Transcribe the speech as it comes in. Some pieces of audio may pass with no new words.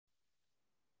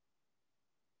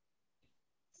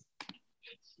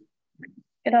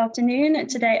Good afternoon.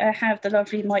 Today I have the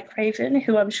lovely Mike Craven,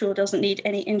 who I'm sure doesn't need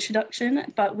any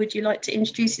introduction, but would you like to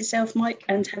introduce yourself, Mike,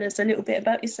 and tell us a little bit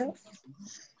about yourself?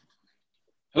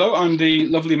 Hello, I'm the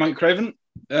lovely Mike Craven,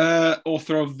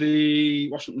 author of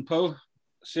the Washington Post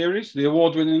series, the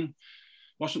award-winning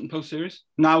Washington Post series,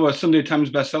 now a Sunday Times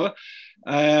bestseller,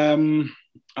 and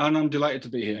I'm delighted to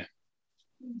be here.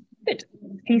 Good,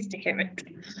 pleased to hear it.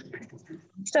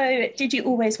 So, did you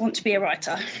always want to be a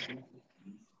writer?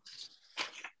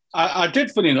 I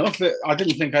did, funny enough. I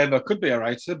didn't think I ever could be a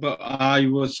writer, but I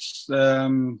was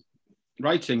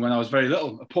writing when I was very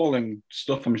little, appalling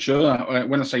stuff, I'm sure.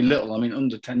 When I say little, I mean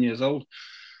under 10 years old.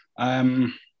 But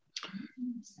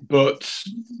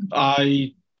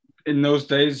in those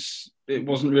days, it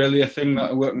wasn't really a thing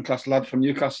that a working class lad from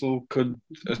Newcastle could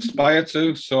aspire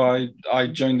to. So I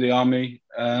joined the army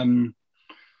when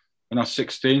I was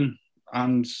 16,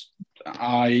 and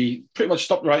I pretty much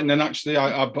stopped writing then. Actually,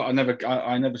 but I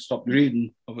never stopped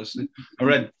reading. Obviously, I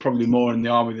read probably more in the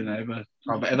army than I have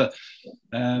ever.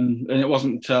 And it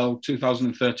wasn't until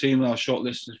 2013 when I was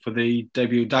shortlisted for the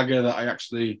debut Dagger that I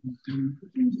actually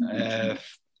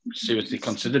seriously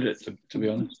considered it. To be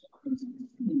honest.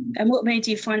 And what made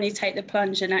you finally take the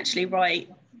plunge and actually write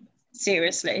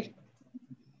seriously?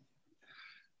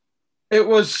 It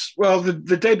was, well,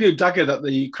 the debut Dagger that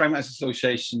the Crime Writers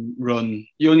Association run,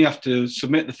 you only have to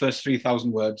submit the first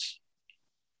 3,000 words.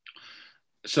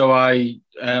 So I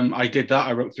did that.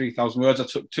 I wrote 3,000 words. I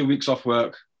took 2 weeks off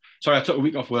work. Sorry, I took a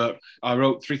week off work. I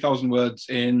wrote 3,000 words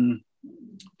in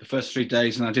the first 3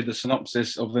 days, and I did the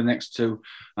synopsis of the next 2,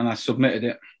 and I submitted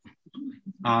it,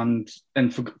 and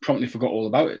promptly forgot all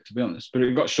about it, to be honest. But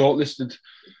it got shortlisted.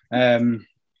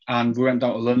 And we went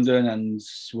down to London and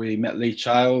we met Lee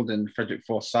Child and Frederick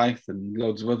Forsyth and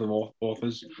loads of other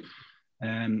authors.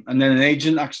 And then an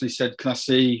agent actually said, "Can I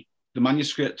see the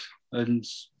manuscript?" And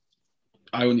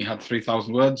I only had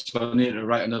 3,000 words, so I needed to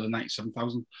write another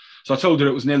 97,000. So I told her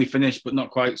it was nearly finished, but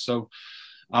not quite. So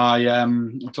I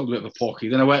told her a bit of a porky.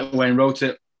 Then I went away and wrote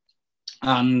it,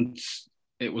 and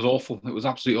it was awful. It was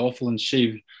absolutely awful. And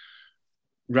she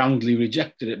roundly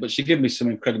rejected it, but she gave me some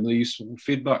incredibly useful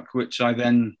feedback, which I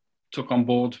then took on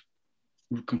board,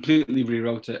 completely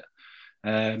rewrote it,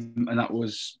 and that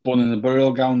was Born in a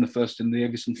Burial Gown, the first in the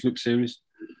Avison Fluke series,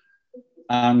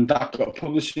 and that got a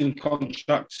publishing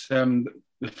contract.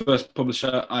 The first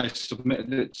publisher I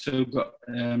submitted it to got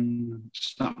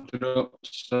snapped it up,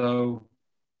 so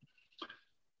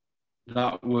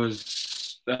that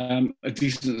was a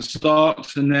decent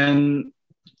start. And then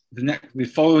the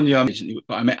following year,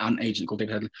 I met an agent called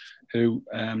David Headley, who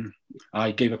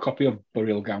I gave a copy of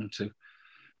Burial Gown to,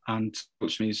 and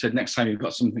approached me and said, "Next time you've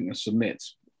got something to submit,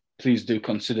 please do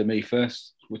consider me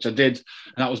first," which I did,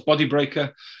 and that was Body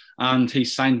Breaker, and he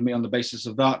signed me on the basis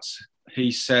of that.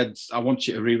 He said, "I want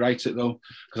you to rewrite it though,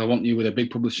 because I want you with a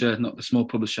big publisher, not the small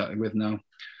publisher I'm with now."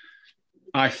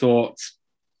 I thought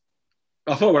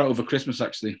about it over Christmas,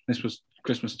 actually. This was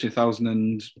Christmas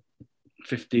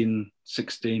 2015,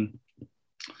 16.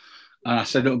 And I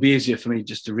said it'll be easier for me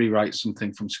just to rewrite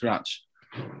something from scratch,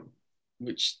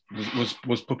 which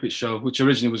was Puppet Show, which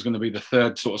originally was going to be the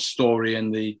third sort of story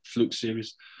in the Fluke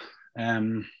series.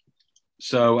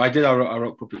 So I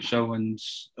wrote Puppet Show, and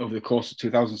over the course of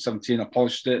 2017, I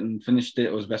polished it and finished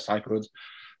it as best I could.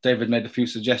 David made a few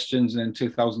suggestions, and in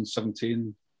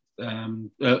 2017,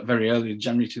 very early,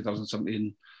 January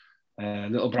 2017,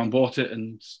 Little Brown bought it,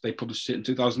 and they published it in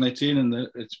 2018, and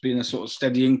it's been a sort of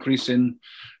steady increase in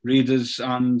readers,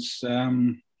 and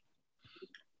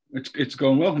it's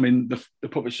going well. I mean, the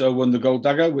Puppet Show won the Gold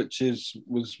Dagger, which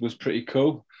was pretty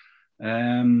cool.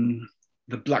 The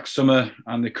Black Summer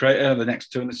and The Crater, the next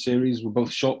 2 in the series, were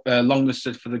both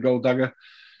longlisted for the Gold Dagger,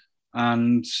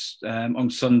 and on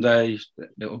Sunday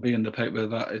it will be in the paper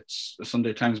that it's a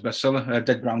Sunday Times bestseller.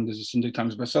 Dead Ground is a Sunday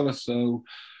Times bestseller, so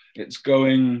it's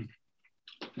going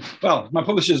well. My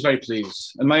publisher is very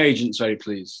pleased, and my agent's very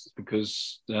pleased,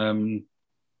 because and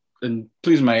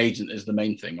pleasing my agent is the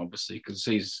main thing, obviously, because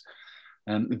he's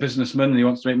a businessman and he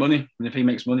wants to make money, and if he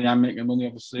makes money, I'm making money,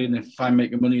 obviously, and if I'm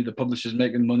making money, the publisher's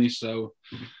making money. So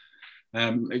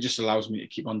it just allows me to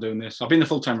keep on doing this. I've been a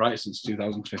full-time writer since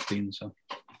 2015, so.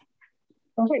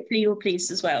 Well, hopefully you're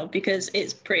pleased as well, because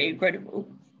it's pretty incredible.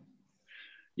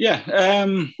 Yeah. I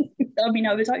mean,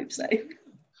 I would hope so.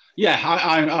 Yeah,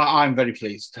 I'm very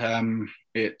pleased.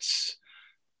 It's,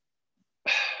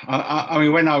 I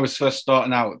mean, when I was first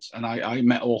starting out, and I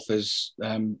met authors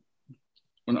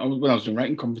when I was doing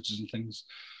writing conferences and things,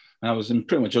 and I was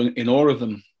pretty much in awe of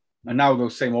them. And now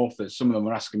those same authors, some of them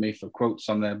are asking me for quotes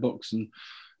on their books and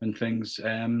things,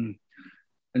 and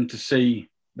to see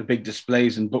the big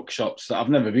displays and bookshops that I've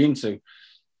never been to,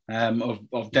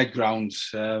 of Dead Grounds,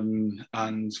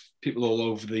 and people all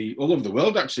over the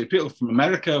world, actually. People from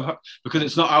America, because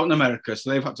it's not out in America, so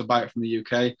they've had to buy it from the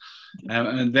UK,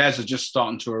 and theirs are just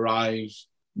starting to arrive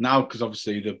now, because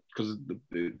obviously because of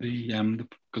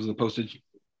the postage.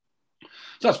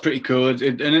 So that's pretty cool, and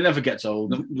it never gets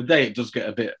old. The day it does get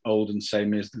a bit old and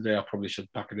samey is the day I probably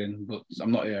should pack it in, but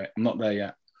I'm not there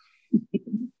yet.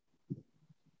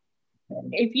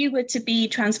 If you were to be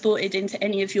transported into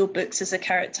any of your books as a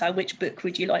character, which book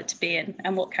would you like to be in,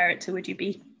 and what character would you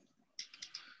be?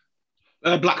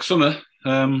 Black Summer,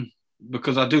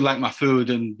 because I do like my food,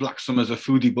 and Black Summer's a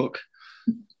foodie book.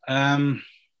 What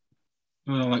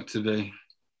would I like to be?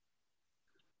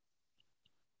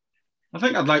 I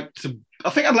think I'd like to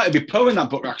be Poe in that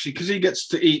book, actually, because he gets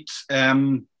to eat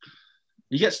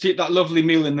that lovely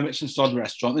meal in the Michelin Sod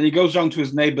restaurant. Then he goes round to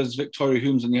his neighbour's Victoria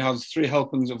Humes, and he has 3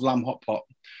 helpings of lamb hot pot,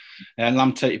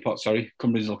 lamb tatty pot. Sorry,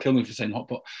 Cumbrians will kill me for saying hot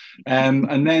pot.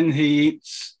 And then he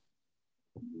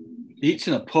eats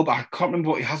in a pub. I can't remember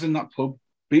what he has in that pub,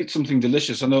 but he eats something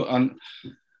delicious. I know, and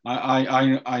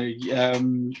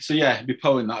so yeah, it'd be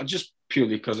Poe in that, just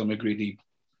purely because I'm a greedy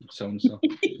so and so.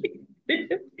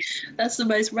 That's the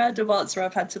most random answer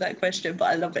I've had to that question, but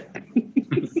I love it.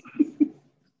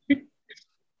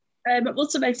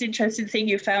 What's the most interesting thing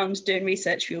you found doing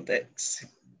research for your books?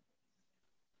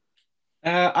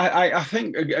 I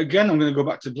think, again, I'm going to go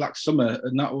back to Black Summer,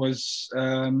 and that was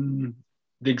the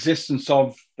existence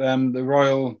of the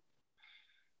Royal...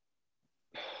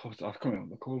 I can't remember what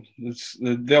they're called. It's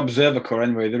the Observer Corps,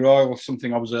 anyway, the Royal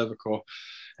something Observer Corps.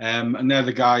 And they're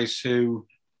the guys who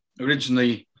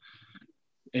originally,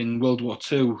 in World War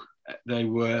II, they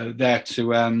were there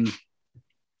to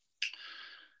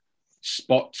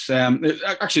spot...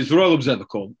 actually, it's the Royal Observer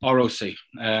Corps, ROC.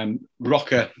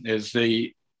 ROCA is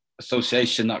the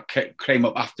association that came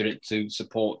up after it to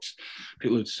support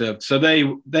people who'd served. So they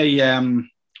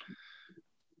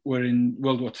were in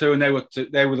World War II, and they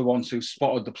were the ones who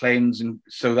spotted the planes, and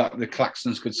so that the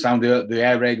klaxons could sound, the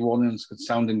air raid warnings could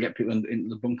sound and get people into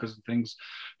the bunkers and things.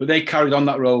 But they carried on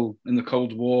that role in the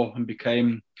Cold War and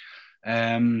became,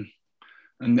 and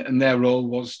their role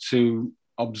was to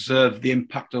observe the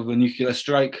impact of a nuclear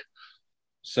strike.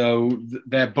 So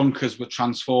their bunkers were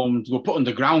transformed, were put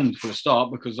underground for a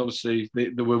start, because obviously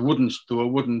there were wooden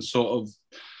sort of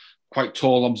quite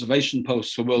tall observation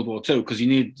posts for World War II, because you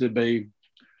need to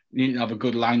have a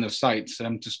good line of sight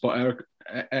to spot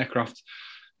aircraft.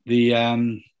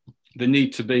 The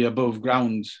need to be above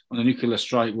ground on a nuclear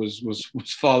strike was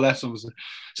far less, obviously.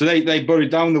 So they buried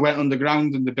down, they went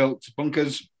underground, and they built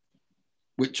bunkers,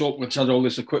 which had all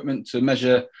this equipment to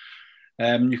measure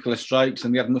nuclear strikes,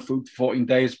 and they had enough food for 14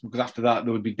 days, because after that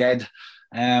they would be dead.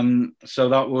 So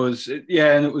that was,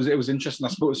 yeah, and it was interesting. I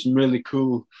spoke to some really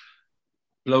cool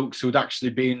blokes who had actually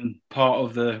been part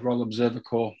of the Royal Observer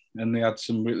Corps, and they had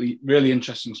some really, really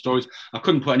interesting stories. I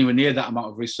couldn't put anywhere near that amount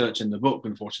of research in the book,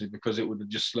 unfortunately, because it would have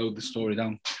just slowed the story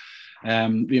down.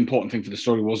 The important thing for the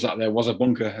story was that there was a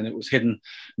bunker, and it was hidden,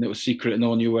 and it was secret, and no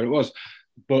one knew where it was.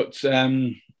 But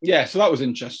yeah, so that was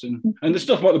interesting. And the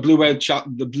stuff about the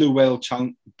blue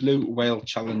whale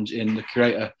challenge in the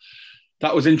Curator,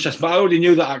 that was interesting. But I already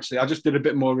knew that, actually. I just did a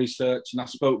bit more research, and I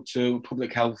spoke to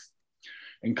Public Health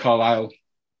in Carlisle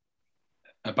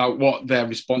about what their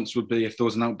response would be if there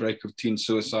was an outbreak of teen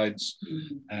suicides.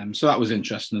 So that was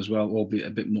interesting as well, albeit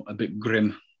a bit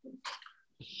grim.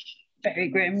 Very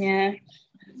grim, yeah.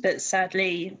 But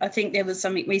sadly, I think there was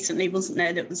something recently, wasn't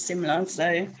there, that was similar.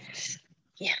 So,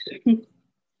 yeah.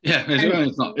 Yeah,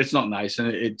 it's not nice,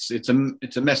 and it's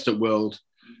a messed up world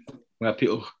where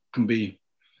people can be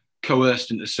coerced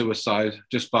into suicide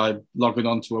just by logging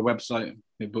onto a website.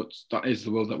 But that is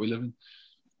the world that we live in.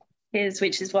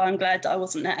 Which is why I'm glad that I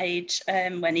wasn't that age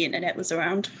when the internet was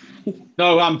around.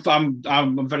 No,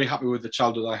 I'm very happy with the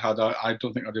childhood I had. I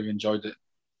don't think I'd have enjoyed it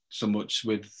so much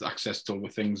with access to all the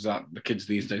things that the kids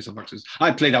these days have access.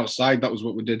 I played outside, that was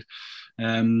what we did.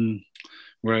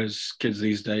 Whereas kids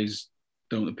these days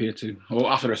don't appear to,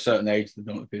 or after a certain age, they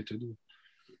don't appear to do.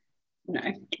 No.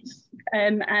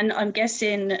 And I'm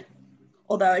guessing,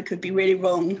 although I could be really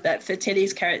wrong, that for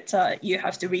Tilly's character, you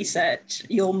have to research.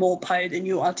 You're more Poe than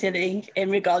you are Tilly in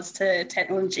regards to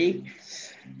technology.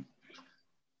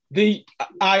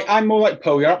 I'm more like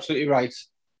Poe, you're absolutely right.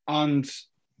 And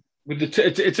with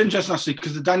it's interesting, actually,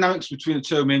 because the dynamics between the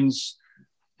two means,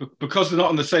 because they're not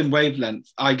on the same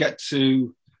wavelength, I get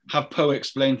to have Poe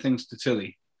explain things to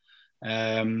Tilly,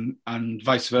 and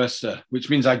vice versa, which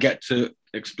means I get to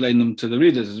explain them to the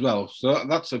readers as well. So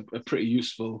that's a pretty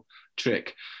useful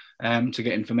trick to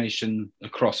get information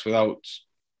across without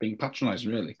being patronising,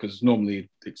 really, because normally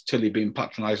it's Tilly being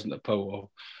patronising to Poe,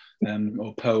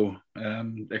 or Poe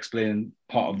explaining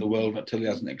part of the world that Tilly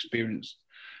hasn't experienced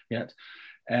yet.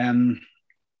 I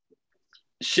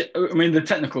mean, the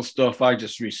technical stuff, I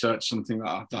just researched something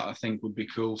that I think would be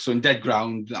cool. So in Dead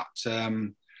Ground, that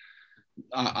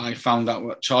I found out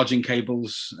what charging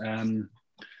cables,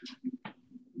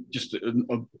 just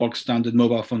a bog standard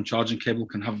mobile phone charging cable,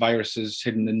 can have viruses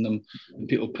hidden in them, and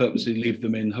people purposely leave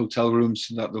them in hotel rooms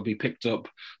so that they'll be picked up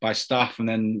by staff, and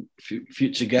then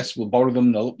future guests will borrow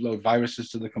them. They'll upload viruses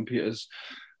to the computers,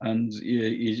 and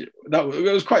it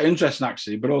was quite interesting,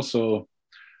 actually, but also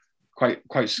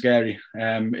quite scary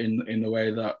in the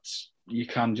way that you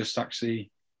can just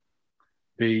actually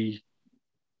be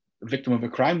a victim of a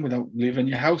crime without leaving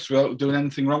your house, without doing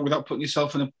anything wrong, without putting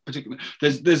yourself in a particular.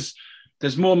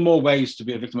 There's more and more ways to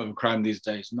be a victim of a crime these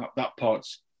days, and that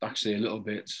part's actually a little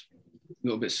bit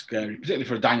scary, particularly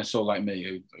for a dinosaur like me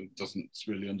who doesn't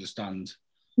really understand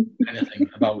anything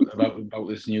about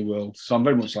this new world. So I'm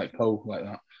very much like Poe, like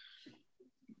that.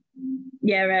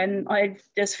 Yeah, and I've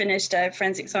just finished a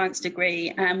forensic science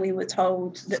degree, and we were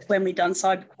told that when we've done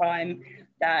cybercrime,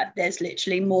 that there's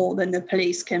literally more than the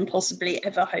police can possibly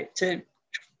ever hope to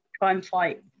try and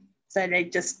fight. So they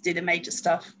just do the major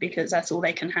stuff because that's all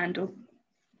they can handle.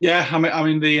 Yeah, I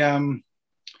mean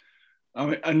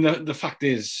the fact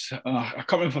is, I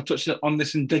can't remember if I touched on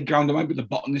this in Dead Ground. It might be The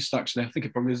Botanist, actually. I think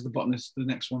it probably is The Botanist, the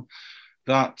next one.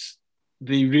 That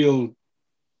the real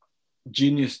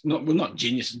genius, not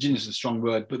genius is a strong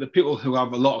word, but the people who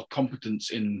have a lot of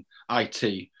competence in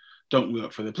IT don't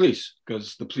work for the police,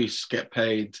 because the police get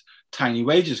paid tiny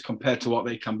wages compared to what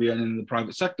they can be earning in the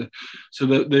private sector. So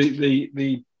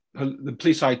the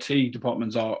police IT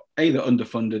departments are A, they're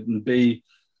underfunded, and B,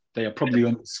 they are probably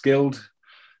unskilled.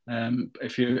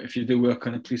 If you do work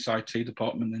on a police IT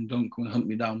department, then don't go and hunt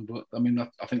me down. But I mean, I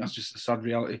think that's just a sad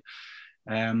reality.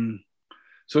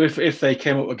 So if they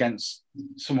came up against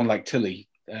someone like Tilly,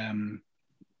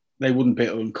 they wouldn't be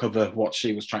able to uncover what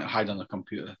she was trying to hide on the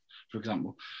computer, for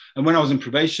example. And when I was in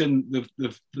probation,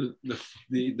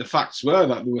 the facts were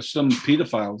that there were some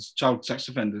paedophiles, child sex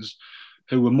offenders,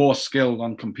 who were more skilled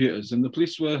on computers than the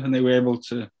police were, and they were able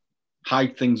to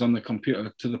hide things on the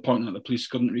computer to the point that the police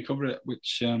couldn't recover it,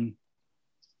 which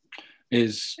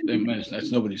it's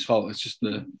nobody's fault. It's just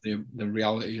the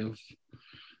reality of,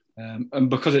 and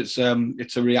because it's a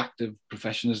reactive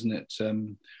profession, isn't it?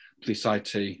 Police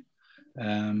IT,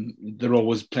 they're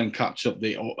always playing catch up.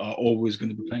 They are always going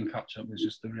to be playing catch up. It's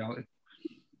just the reality.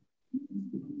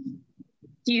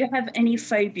 Do you have any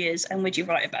phobias, and would you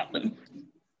write about them?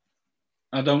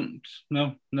 I don't.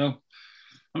 No.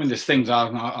 I mean, there's things I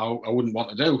wouldn't want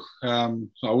to do. So I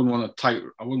wouldn't want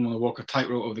to walk a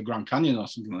tightrope over the Grand Canyon or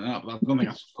something like that. But I don't think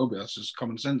that's a phobia. That's just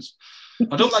common sense.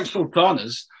 I don't like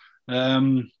sultanas.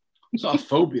 It's not a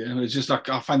phobia. It's just like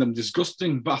I find them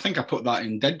disgusting. But I think I put that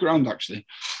in Dead Ground, actually.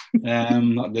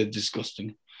 Not they're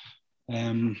disgusting.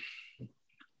 My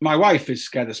wife is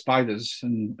scared of spiders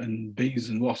and bees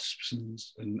and wasps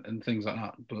and things like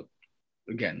that. But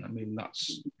again, I mean,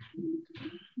 that's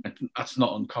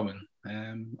not uncommon.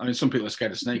 I mean, some people are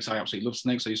scared of snakes. I absolutely love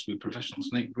snakes. I used to be a professional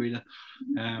snake breeder.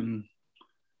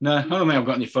 No, I don't think I've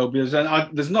got any phobias.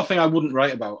 And there's nothing I wouldn't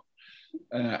write about.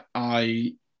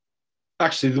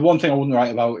 Actually, the one thing I wouldn't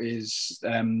write about is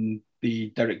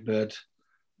the Derek Bird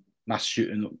mass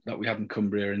shooting that we had in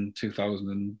Cumbria in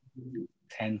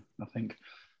 2010, I think,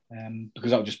 because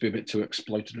that would just be a bit too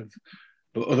exploitative.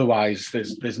 But otherwise,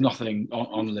 there's nothing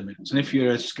on limits. And if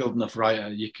you're a skilled enough writer,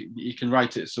 you can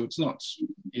write it so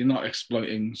you're not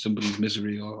exploiting somebody's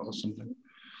misery or something.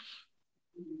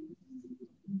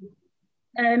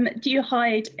 Do you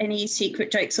hide any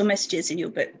secret jokes or messages in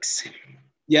your books?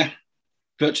 Yeah,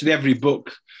 virtually every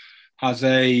book has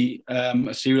a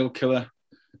serial killer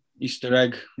Easter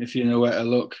egg, if you know where to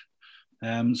look.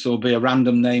 So it'll be a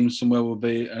random name. Somewhere will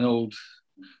be an old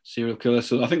serial killer.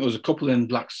 So I think there was a couple in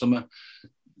Black Summer.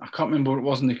 I can't remember what it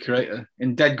was in the curator.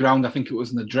 In Dead Ground, I think it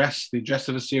was the address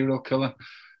of a serial killer.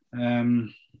 Now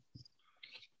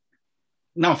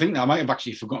I think I might have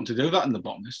actually forgotten to do that in The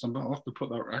Botanist. I'll have to put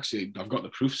that. Actually, I've got the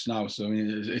proofs now, so I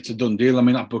mean, it's a done deal. I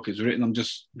mean, that book is written. I'm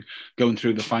just going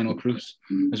through the final proofs.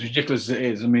 As ridiculous as it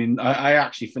is, I mean, I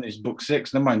actually finished book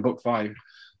 6, never mind book 5,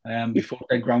 before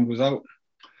Dead Ground was out.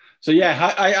 So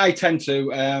yeah, I tend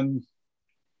to.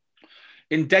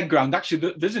 In Dead Ground,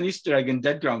 actually, there's an Easter egg in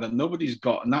Dead Ground that nobody's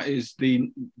got, and that is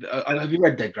have you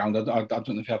read Dead Ground? I don't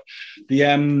know if you have.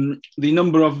 The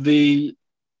number of the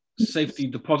safety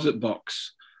deposit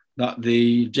box that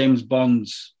the James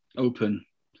Bonds open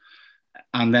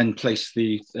and then place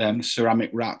the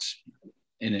ceramic rats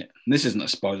in it. And this isn't a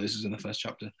spoiler. This is in the first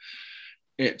chapter.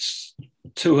 It's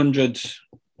 200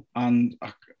 and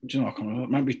I can't remember. It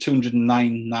might be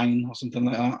 209 or something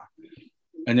like that.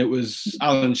 And it was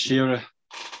Alan Shearer.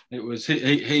 It was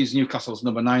he's Newcastle's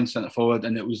number 9 centre forward,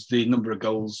 and it was the number of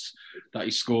goals that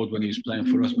he scored when he was playing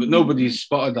for us. But nobody's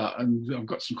spotted that, and I've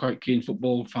got some quite keen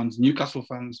football fans, Newcastle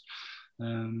fans.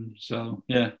 So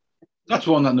yeah, that's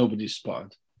one that nobody's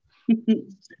spotted.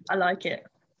 I like it.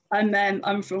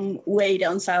 I'm from way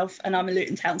down south, and I'm a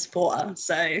Luton Town supporter.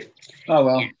 So oh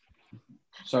well.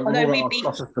 So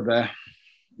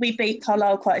we beat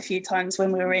Carlisle quite a few times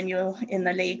when we were in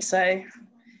the league. So.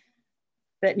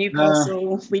 But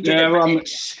Newcastle, we did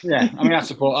manage. I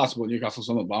support Newcastle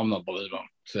somewhat, but I'm not bothered about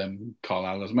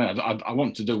Carlisle as well. I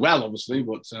want to do well, obviously,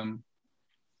 but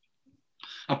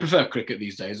I prefer cricket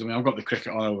these days. I mean, I've got the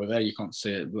cricket on over there. You can't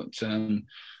see it, but I'm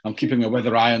keeping a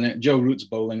weather eye on it. Joe Root's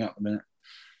bowling at the minute.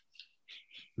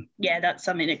 Yeah, that's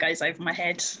something that goes over my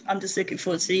head. I'm just looking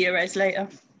forward to the Euros later.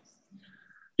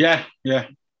 Yeah.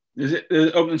 Is it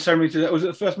the opening ceremony today? Was it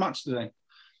the first match today?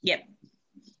 Yep.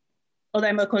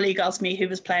 Although my colleague asked me who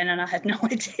was playing and I had no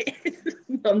idea.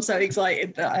 I'm so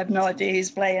excited, but I have no idea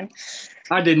who's playing.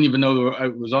 I didn't even know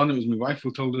it was on. It was my wife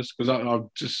who told us, because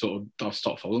I've just I've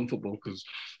stopped following football because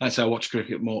that's how I watch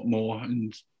cricket more.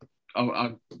 And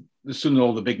as soon as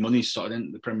all the big money started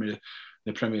in the Premier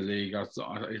League, I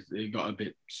thought it got a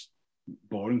bit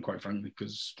boring, quite frankly,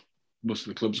 because most of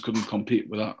the clubs couldn't compete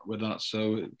with that.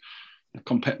 So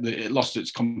it lost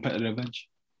its competitive edge.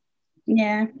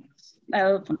 Yeah.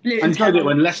 I enjoyed it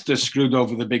when Leicester screwed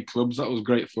over the big clubs. That was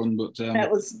great fun, but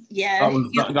that's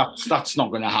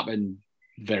not going to happen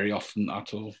very often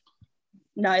at all.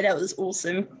 No, that was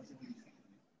awesome.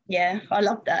 Yeah, I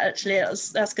loved that actually.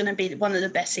 That's going to be one of the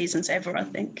best seasons ever, I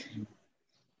think.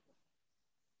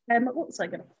 What was I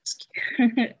going to ask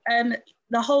you?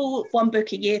 The whole one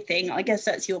book a year thing, I guess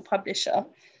that's your publisher.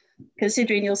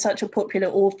 Considering you're such a popular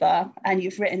author and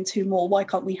you've written 2 more, why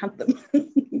can't we have them?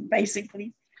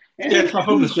 Basically. Yeah, it's my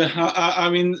publisher. I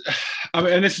mean,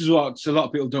 and this is what a lot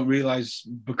of people don't realise,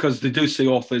 because they do see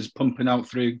authors pumping out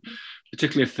through,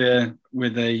 particularly if they're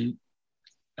with a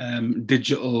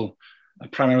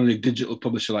primarily digital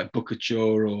publisher like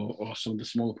Bookouture or some of the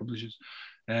smaller publishers,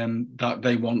 that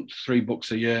they want 3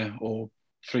 books a year or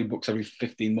 3 books every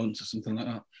 15 months or something like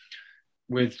that.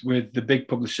 With the big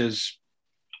publishers,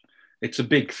 it's a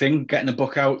big thing getting a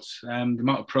book out. The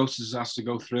amount of processes it has to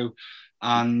go through,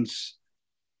 and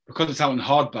because it's out in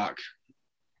hardback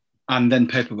and then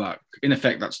paperback, in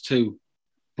effect, that's 2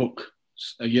 books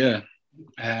a year.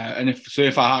 And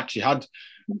if I actually had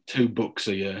 2 books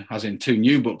a year, as in 2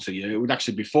 new books a year, it would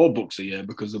actually be 4 books a year,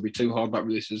 because there'll be 2 hardback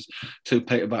releases, 2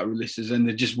 paperback releases, and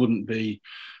there wouldn't be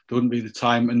the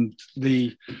time. And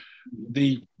they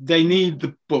need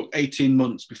the book 18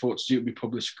 months before it's due to be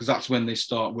published, because that's when they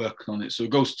start working on it. So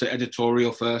it goes to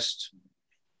editorial first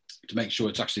to make sure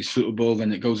it's actually suitable.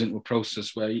 Then it goes into a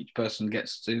process where each person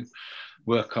gets to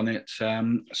work on it.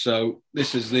 So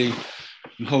this is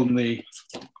I'm holding the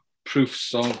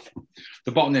proofs of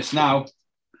The Botanist now,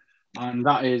 and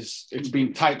it's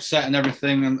been typeset and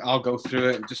everything, and I'll go through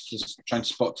it just to try and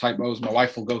spot typos. My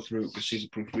wife will go through it because she's a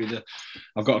proofreader.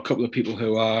 I've got a couple of people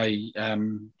who I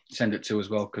send it to as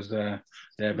well, because they're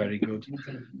very good.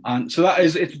 And so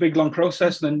it's a big long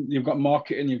process. Then you've got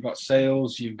marketing, you've got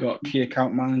sales, you've got key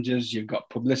account managers, you've got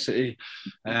publicity,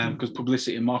 because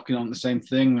publicity and marketing aren't the same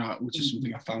thing, which is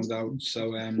something I found out.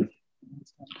 So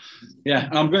yeah,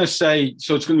 and I'm going to say,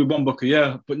 so it's going to be 1 book a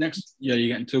year, but next year you're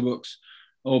getting 2 books,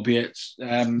 albeit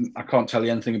I can't tell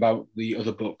you anything about the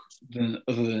other book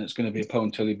other than it's going to be a Poe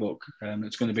 & Tully book.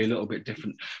 It's going to be a little bit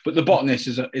different. But The Botanist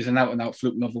is an out-and-out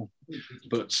fluke novel.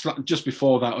 But just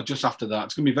before that, or just after that,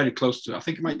 it's going to be very close to it. I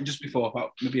think it might be just before,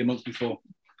 about maybe a month before.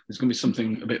 There's going to be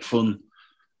something a bit fun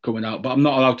coming out. But I'm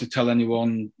not allowed to tell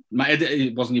anyone. My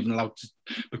editor wasn't even allowed to,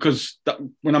 because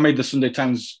when I made the Sunday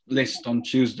Times list on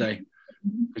Tuesday,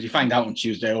 because you find out on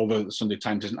Tuesday, although the Sunday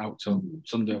Times isn't out till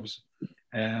Sunday, obviously.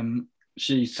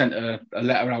 She sent a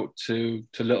letter out to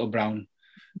Little Brown,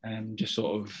 just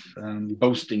sort of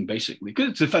boasting, basically,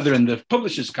 because it's a feather in the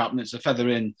publisher's cap and it's a feather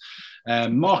in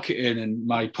marketing. And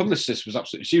my publicist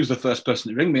she was the first person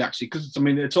to ring me, actually, because I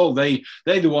mean, it's all they're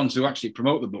the ones who actually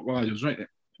promote the book while I was writing it.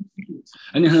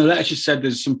 And in her letter, she said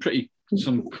there's some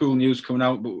cool news coming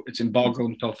out, but it's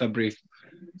embargoed until February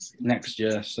next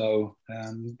year. So,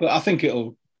 but I think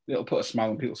it'll put a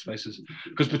smile on people's faces,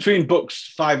 because between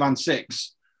books 5 and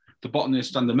 6, The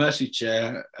Botanist and The Mercy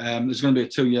Chair, there's going to be a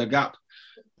 2-year gap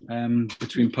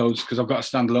between Poes, because I've got a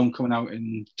standalone coming out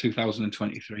in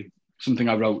 2023. something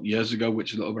I wrote years ago,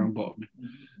 which is Little Brown Book.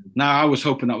 Now, I was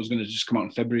hoping that was going to just come out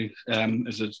in February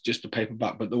as just a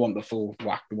paperback, but they want the full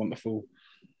whack, they want the full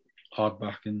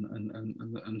hardback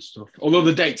and stuff. Although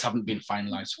the dates haven't been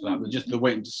finalised for that, they're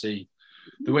waiting to see.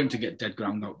 They're waiting to get Dead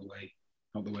Ground out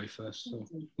the way first. So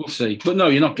we'll see. But no,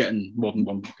 you're not getting more than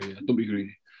one book a year. Don't be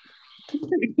greedy.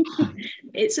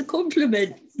 It's a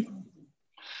compliment.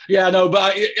 Yeah, no,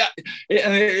 but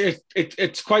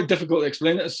it's quite difficult to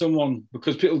explain it to someone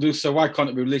because people do say, why can't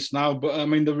it be released now? But I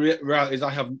mean, the reality is I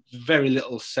have very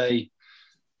little say.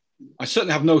 I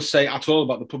certainly have no say at all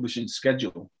about the publishing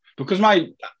schedule because my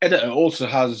editor also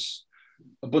has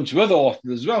a bunch of other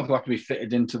authors as well who have to be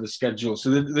fitted into the schedule. So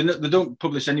they don't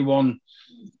publish anyone.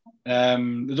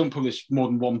 They don't publish more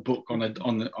than one book on it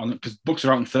because books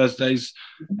are out on Thursdays.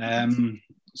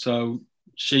 So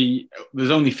there's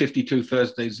only 52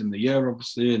 Thursdays in the year,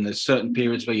 obviously, and there's certain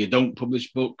periods where you don't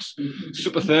publish books.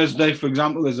 Super Thursday, for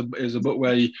example, is a book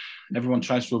where everyone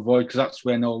tries to avoid because that's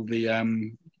when all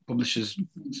the publishers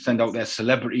send out their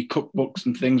celebrity cookbooks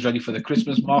and things ready for the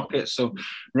Christmas market. So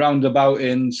round about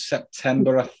in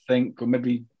September, I think, or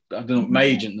maybe, I don't know, my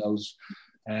agent knows,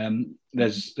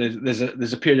 there's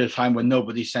a period of time when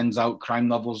nobody sends out crime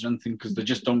novels or anything because they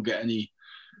just don't get any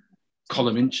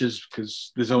column inches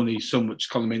because there's only so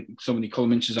many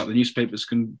column inches that the newspapers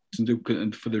can do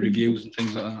for the reviews and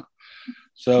things like that.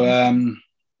 So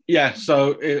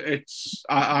so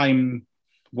I'm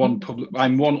one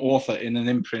author in an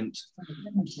imprint,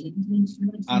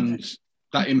 and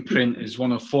that imprint is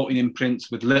one of 14 imprints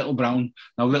with Little Brown.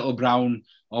 Now Little Brown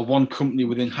are one company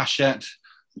within Hachette,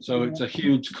 so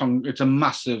it's a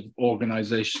massive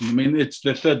organisation. I mean, it's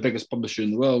the third biggest publisher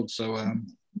in the world. So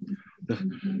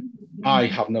I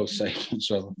have no say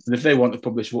whatsoever. And if they want to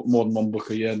publish more than one book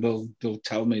a year, they'll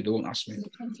tell me. They won't ask me.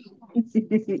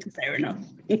 Fair enough.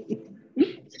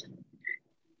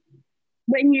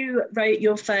 When you wrote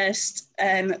your first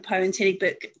Poe and Tilly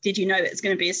book, did you know it was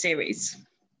going to be a series?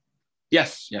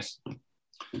 Yes.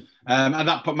 At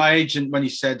that point, my agent, when he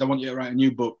said, I want you to write a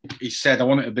new book, he said, I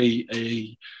want it to be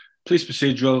a police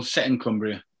procedural set in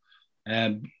Cumbria.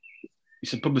 He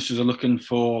said, publishers are looking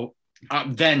for,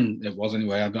 then it was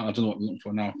anyway, I don't know what they're looking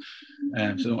for now.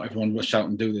 So don't everyone rush out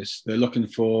and do this. They're looking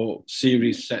for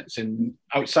series sets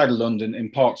outside of London,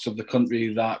 in parts of the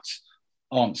country that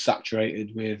aren't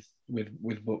saturated with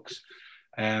books,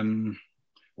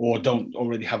 or don't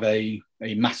already have a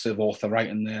massive author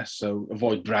writing there. So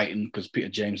avoid Brighton because Peter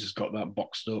James has got that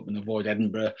boxed up, and avoid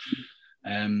Edinburgh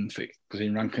because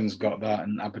Ian Rankin's got that,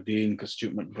 and Aberdeen because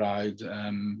Stuart McBride.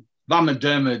 Van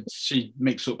McDermott, she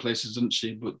makes up places, doesn't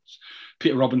she? But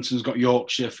Peter Robinson's got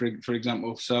Yorkshire, for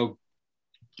example. So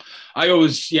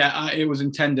it was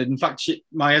intended. In fact,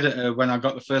 my editor, when I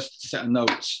got the first set of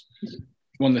notes,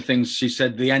 one of the things she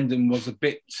said, the ending was a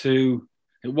bit too,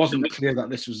 it wasn't clear that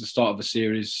this was the start of a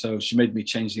series. So she made me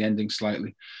change the ending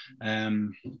slightly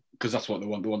because that's what they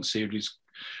want. They want series.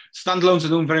 Standalones are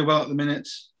doing very well at the minute,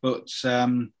 but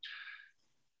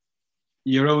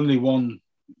you're only one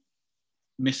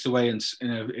miss away. And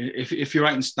if you're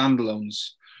writing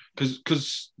standalones,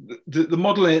 because the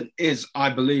model is,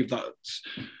 I believe, that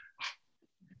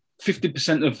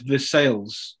 50% of the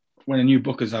sales when a new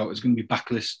book is out is going to be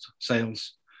backlist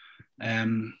sales.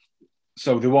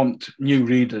 So they want new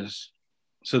readers.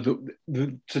 So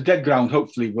the Dead Ground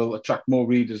hopefully will attract more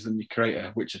readers than The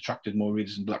Creator, which attracted more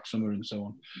readers in Black Summer and so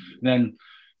on. And then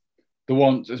they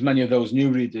want as many of those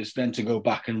new readers then to go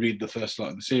back and read the first lot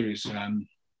of the series.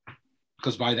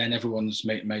 Because by then everyone's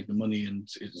made the money, and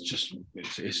it's just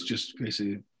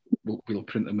basically we'll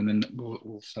print them and then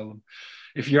we'll sell them.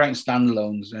 If you're writing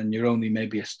standalones, then you're only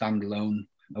maybe a standalone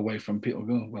away from people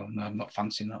going, well, no, I'm not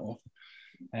fancying that author.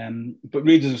 But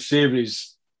readers of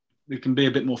series, they can be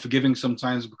a bit more forgiving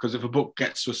sometimes, because if a book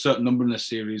gets to a certain number in a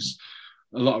series,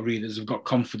 a lot of readers have got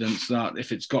confidence that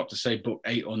if it's got to say book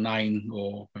 8 or 9,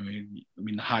 or I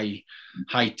mean high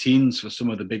teens for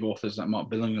some of the big authors like Mark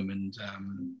Billingham and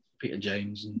Peter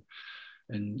James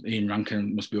and Ian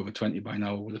Rankin must be over 20 by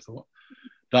now, I would have thought,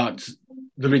 that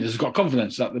the readers have got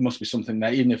confidence that there must be something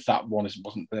there, even if that one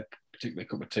wasn't their particular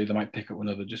cup of tea, they might pick up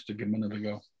another just to give them another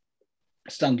go.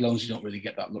 Standalones, you don't really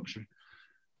get that luxury.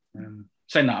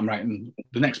 Saying that, I'm writing,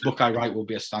 the next book I write will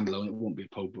be a standalone, it won't be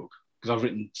a Poe book, because I've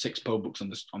written 6 Poe books on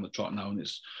the trot now, and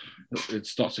it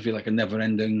starts to feel like a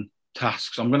never-ending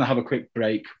task. So I'm going to have a quick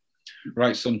break,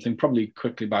 write something probably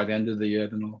quickly by the end of the year,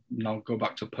 then I'll go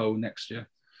back to Poe next year.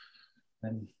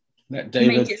 And let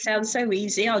David... You make it sound so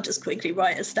easy. I'll just quickly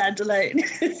write a standalone.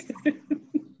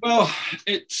 Well,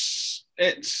 it's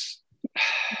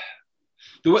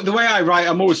the way I write,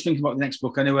 I'm always thinking about the next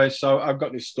book anyway. So I've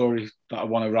got this story that I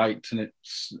want to write, and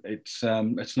it's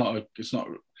not a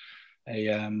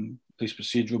police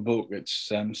procedural book.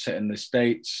 It's set in the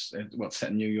States, set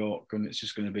in New York, and it's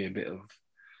just going to be a bit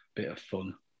of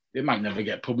fun. It might never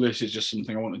get published. It's just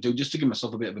something I want to do, just to give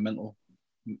myself a bit of a mental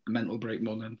break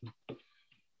more than anything.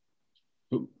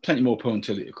 But plenty more Poe and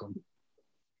Tilly to come.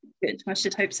 Good. I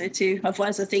should hope so too.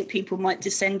 Otherwise, I think people might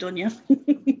descend on you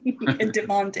and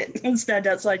demand it and stand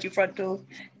outside your front door.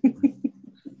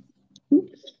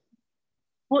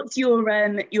 What's your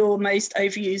most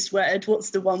overused word? What's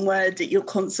the one word that you're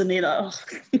constantly like,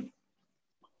 oh,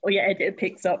 or your editor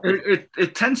picks up?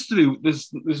 It tends to be.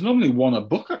 There's normally one a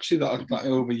book actually that I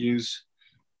overuse.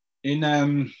 In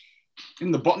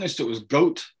The Botanist, it was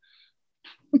goat.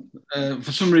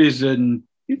 For some reason,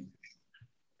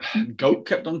 goat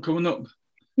kept on coming up.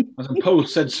 As a Poe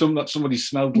said that somebody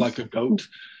smelled like a goat,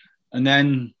 and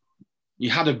then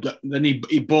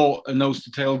he bought a nose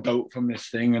to tail goat from this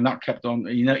thing, and that kept on.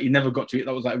 He never got to it.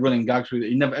 That was like running gag through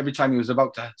it. Every time he was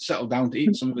about to settle down to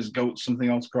eat some of his goats, something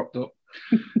else cropped up,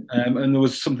 and there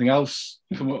was something else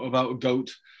come up about a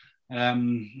goat.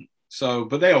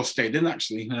 But they all stayed in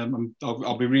actually.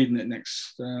 I'll be reading it over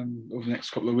the next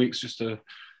couple of weeks just to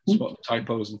spot the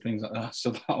typos and things like that. So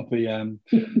that'll be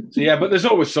but there's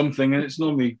always something, and it's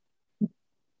normally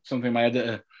something my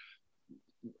editor.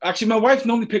 Actually, my wife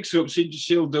normally picks it up.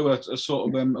 She'll do a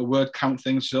sort of a word count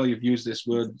thing. You've used this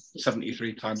word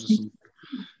 73 times or something,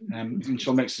 and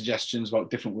she'll make suggestions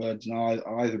about different words, and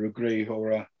I'll either agree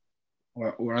or I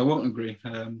won't agree.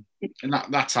 And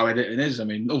that's how editing is. I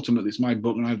mean, ultimately, it's my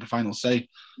book, and I have the final say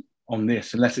on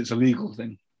this, unless it's a legal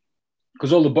thing.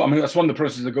 Because that's one of the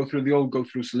processes I go through. They all go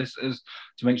through solicitors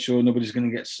to make sure nobody's going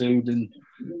to get sued and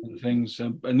things.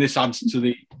 And this adds to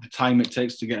the time it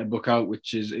takes to get a book out,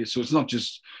 so it's not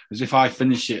just as if I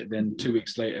finish it, then 2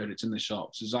 weeks later it's in the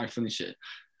shops. As I finish it,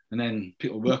 and then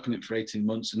people work on it for 18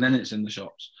 months, and then it's in the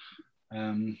shops.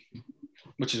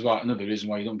 Which is another reason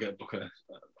why you don't get a book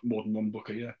more than one book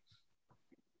a year.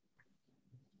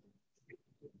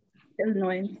 It's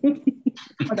annoying.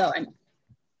 Although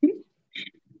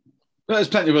there's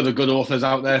plenty of other good authors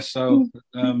out there, so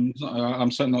I'm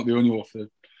certainly not the only author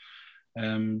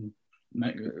that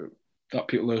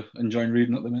people are enjoying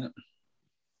reading at the minute.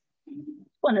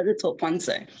 One of the top ones,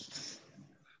 though.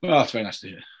 Well, that's very nice to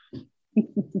hear.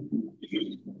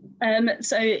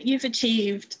 So you've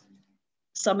achieved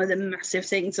some of the massive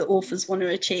things that authors want to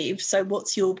achieve. So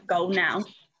what's your goal now?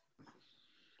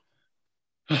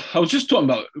 I was just talking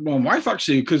about my wife,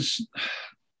 actually, because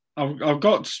I've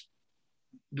got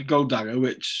the Gold Dagger,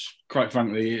 which, quite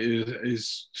frankly,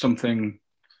 is something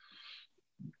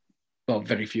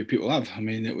very few people have. I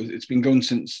mean, it's been going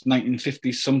since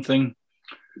 1950 something.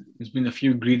 There's been a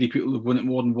few greedy people who've won it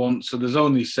more than once. So there's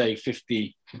only, say,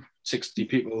 50, 60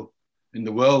 people in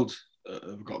the world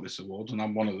have got this award, and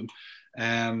I'm one of them.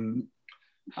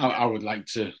 I would like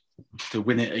to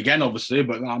win it again, obviously,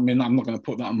 but I mean, I'm not going to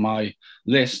put that on my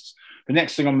list. The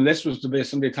next thing on the list was to be a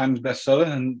Sunday Times bestseller,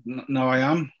 and now I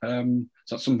am.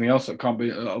 So that's something else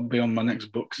that'll be on my next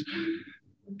books.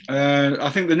 I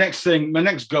think my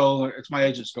next goal, it's my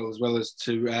agent's goal as well, is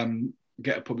to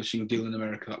get a publishing deal in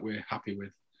America that we're happy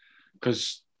with.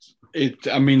 Because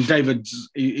David,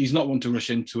 he's not one to rush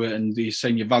into it, and he's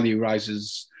saying your value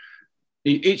rises.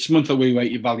 Each month that we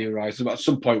wait, your value rises. But at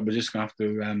some point, we're just going to have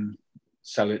to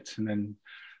sell it and then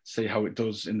see how it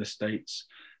does in the States.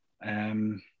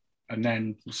 And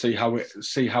then see how it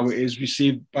is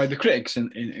received by the critics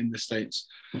in the States.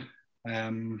 But I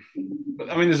mean,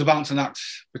 there's a balancing act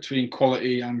between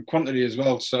quality and quantity as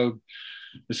well. So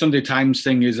the Sunday Times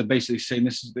thing is basically saying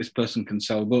this person can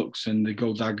sell books, and the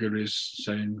Gold Dagger is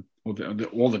saying, all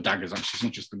the daggers actually, it's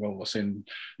not just the gold, are saying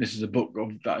this is a book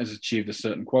that has achieved a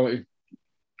certain quality.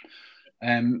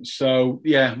 So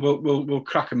yeah, we'll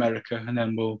crack America, and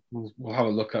then we'll have a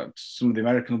look at some of the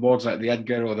American awards like the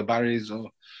Edgar or the Barrys or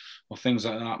things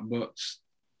like that. But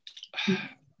I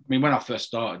mean, when I first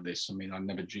started this, I mean, I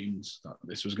never dreamed that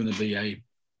this was going to be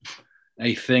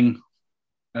a thing,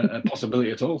 a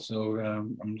possibility at all. So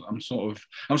I'm still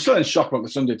in shock about the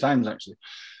Sunday Times, actually.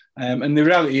 And the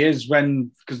reality is,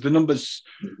 because the numbers,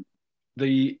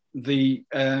 the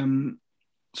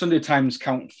Sunday Times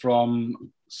count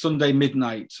from Sunday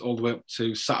midnight all the way up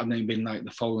to Saturday midnight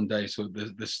the following day. So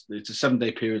it's a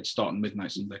 7-day period starting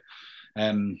midnight Sunday.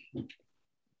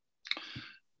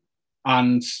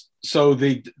 And so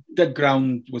the Dead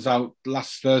Ground was out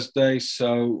last Thursday.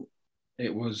 So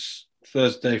it was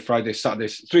Thursday, Friday, Saturday,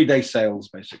 3-day sales,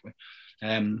 basically.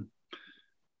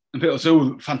 And people say,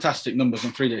 oh, fantastic numbers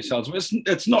on 3-day sales. But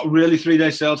it's not really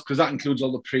 3-day sales because that includes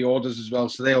all the pre-orders as well.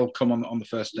 So they all come on the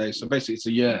first day. So basically it's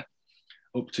a year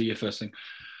up to your first thing.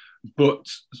 But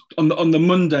on the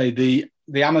Monday,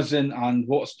 the Amazon and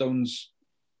Waterstones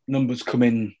numbers come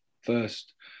in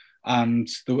first. And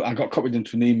I got copied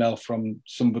into an email from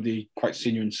somebody quite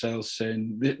senior in sales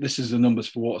saying, this is the numbers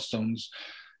for Waterstones.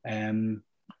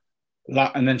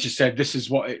 And then she said, this is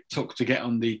what it took to get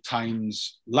on the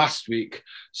Times last week.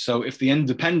 So if the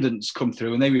independents come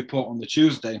through and they report on the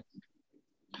Tuesday,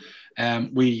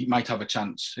 we might have a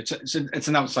chance. It's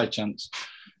an outside chance.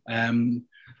 And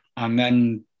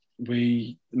then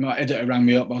my editor rang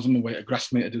me up. I was on my way to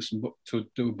Grasmere to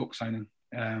do a book signing.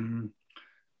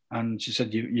 And she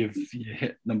said, you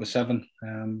hit number 7.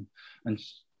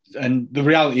 And the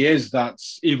reality is that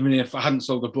even if I hadn't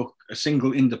sold a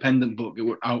single independent book,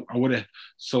 I would have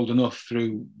sold enough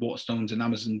through Waterstones and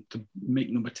Amazon to make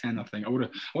number 10. I think I would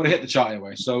have hit the chart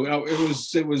anyway. So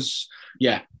it was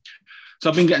yeah. So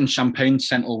I've been getting champagne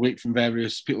sent all week from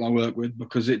various people I work with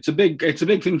because it's a big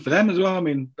thing for them as well. I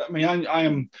mean, I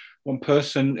am one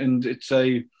person, and it's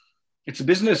a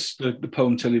business, the Poe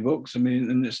and Tilly books. I mean,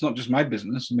 and it's not just my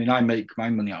business. I mean, I make my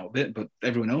money out of it, but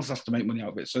everyone else has to make money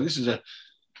out of it. So this is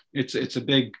it's a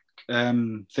big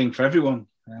thing for everyone.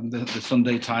 The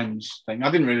Sunday Times thing.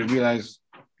 I didn't really realise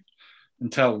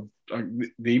until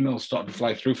the emails started to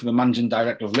fly through from the managing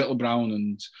director of Little Brown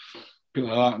and people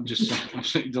like that. I'm just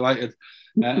absolutely delighted.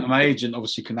 My agent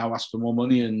obviously can now ask for more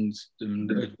money and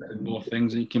more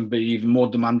things, and he can be even more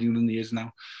demanding than he is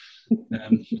now.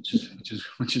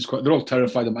 Which is quite. They're all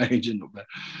terrified of my agent up there.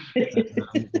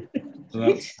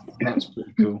 So that's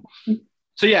pretty cool.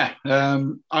 So yeah,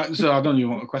 so I don't know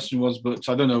what the question was, but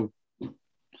I don't know.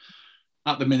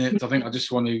 At the minute, I think I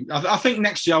just want to. I think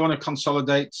next year I want to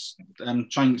consolidate and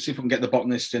try and see if we can get the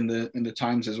botanist in the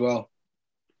Times as well,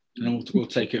 and then we'll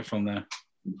take it from there.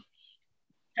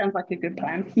 Sounds like a good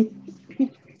plan.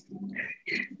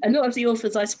 A lot of the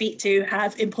authors I speak to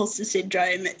have imposter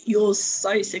syndrome. You're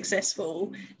so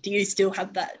successful. Do you still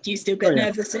have that? Do you still get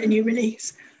nervous at a new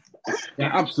release? Yeah,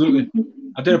 absolutely.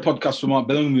 I did a podcast with Mark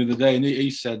Billingham the other day, and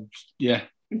he said, yeah,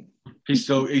 he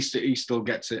still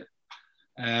gets it.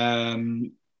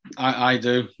 I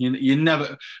do. You never.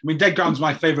 I mean, Dead Ground's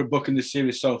my favourite book in the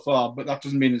series so far, but that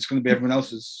doesn't mean it's going to be everyone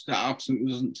else's. That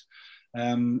absolutely doesn't.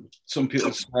 Some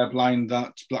people swear blind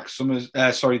that Black Summer's,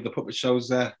 the Puppet Show's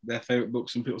their favourite book.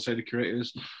 Some people say The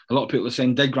Curators. A lot of people are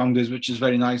saying Dead Ground is, which is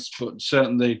very nice, but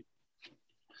certainly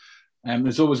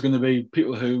there's always going to be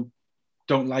people who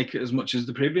don't like it as much as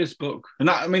the previous book. And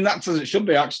that, I mean, that's as it should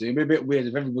be, actually. It'd be a bit weird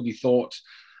if everybody thought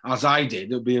as I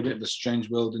did. It would be a bit of a strange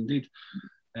world indeed.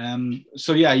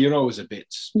 So yeah, you're always a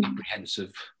bit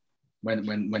apprehensive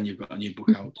when you've got a new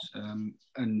book out,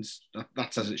 and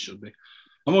that's as it should be.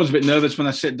 I'm always a bit nervous when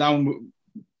I sit down with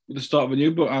the start of a new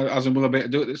book, as in will I be able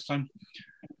to do it this time?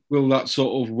 Will that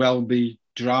sort of well be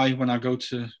dry when I go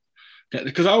to get,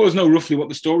 because I always know roughly what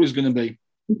the story is going to be,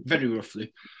 very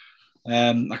roughly.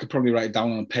 I could probably write it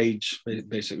down on a page,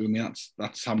 basically. I mean,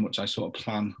 that's how much I sort of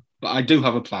plan. But I do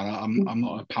have a plan. I'm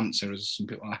not a pantser, as some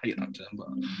people. I hate that term, but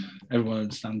everyone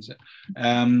understands it.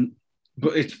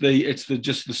 But it's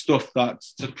just the stuff that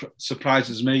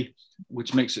surprises me,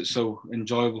 which makes it so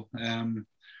enjoyable.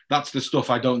 That's the stuff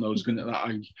I don't know is gonna.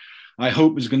 That I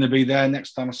hope is going to be there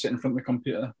next time I sit in front of the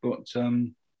computer. But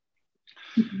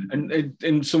and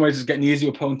in some ways, it's getting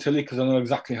easier with Poe and Tilly because I know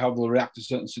exactly how they'll react to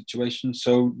certain situations.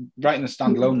 So writing a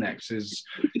standalone next is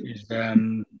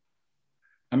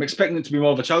I'm expecting it to be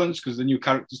more of a challenge because they're new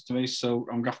characters to me. So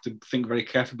I'm going to have to think very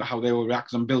carefully about how they will react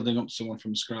because I'm building up someone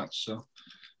from scratch. So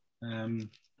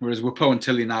whereas with Poe and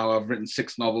Tilly now, I've written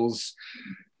 6 novels,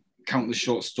 countless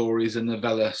short stories and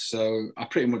novella. So I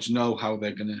pretty much know how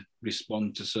they're going to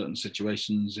respond to certain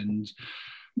situations and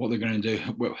what they're going to do.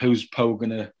 Who's Poe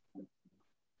going to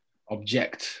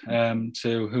object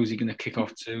to? Who's he going to kick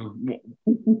off to?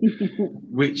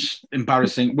 Which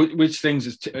things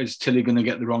is Tilly going to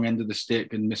get the wrong end of the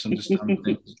stick and misunderstand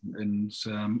things?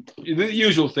 And the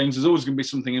usual things. There's always going to be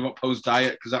something about Poe's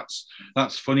diet because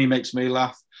that's funny, makes me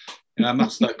laugh.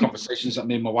 That's the conversations that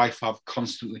me and my wife have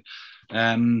constantly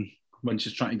when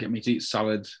she's trying to get me to eat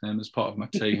salad as part of my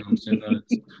tea. I'm saying,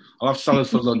 I'll have salad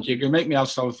for lunch. You can make me have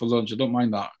salad for lunch. I don't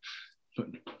mind that. But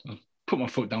I'll put my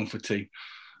foot down for tea.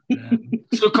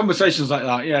 So conversations like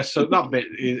that, yeah. So that bit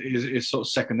is sort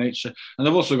of second nature, and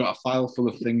I've also got a file full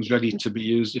of things ready to be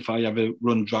used if I ever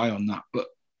run dry on that. But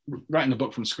writing a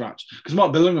book from scratch, because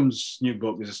Mark Billingham's new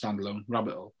book is a standalone,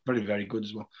 Rabbit Hole, very very good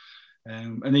as well.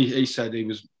 And he said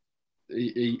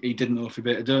he didn't know if he'd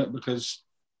be able to do it because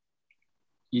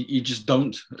you just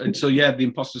don't. And so yeah, the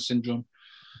imposter syndrome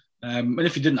And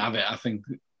if you didn't have it, I think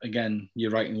again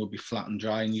your writing would be flat and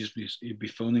dry, and you'd be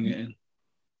phoning it in.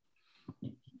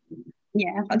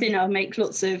 Yeah, I think I'll make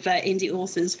lots of indie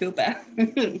authors feel better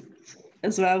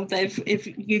as well. If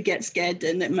you get scared,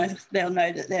 then they'll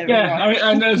know that they're right.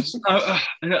 And there's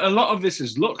a lot of this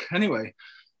is luck anyway.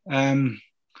 I'm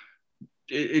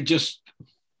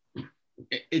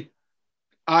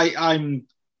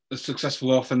a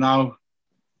successful author now,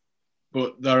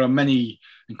 but there are many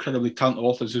incredibly talented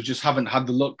authors who just haven't had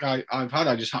the luck I've had.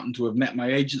 I just happened to have met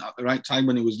my agent at the right time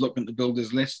when he was looking to build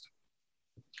his list.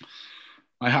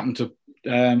 I happened to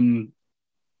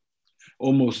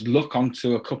almost look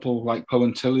onto a couple like Poe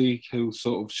and Tilly who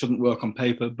sort of shouldn't work on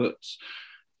paper, but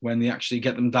when they actually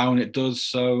get them down, it does.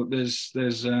 So there is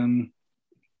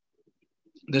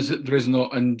no,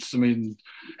 and I mean,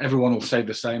 everyone will say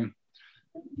the same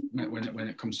when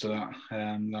it comes to that.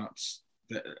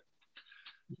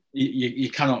 You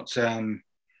cannot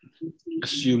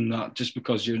assume that just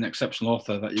because you're an exceptional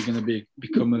author that you're going to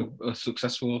become a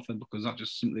successful author, because that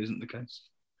just simply isn't the case.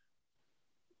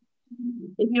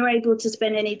 If you're able to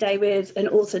spend any day with an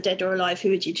author, dead or alive,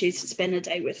 who would you choose to spend a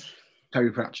day with?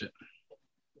 Terry Pratchett.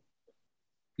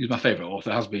 He's my favourite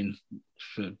author, has been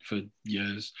for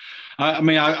years.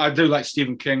 I do like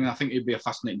Stephen King. I think he'd be a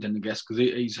fascinating dinner guest because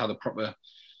he's had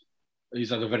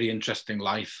a very interesting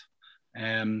life.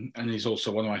 And he's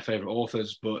also one of my favourite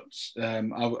authors. But I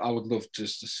would love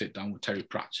just to sit down with Terry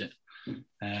Pratchett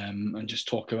and just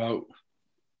talk about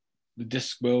the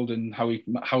Discworld and how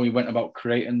he went about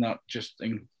creating that.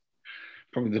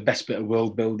 Probably the best bit of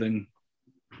world building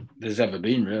there's ever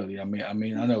been, really. I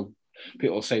mean, I know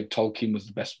people say Tolkien was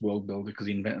the best world builder because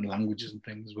he invented languages and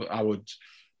things, but I would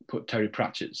put Terry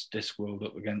Pratchett's Discworld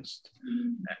up against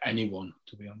anyone,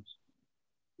 to be honest.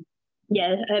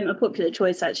 Yeah, a popular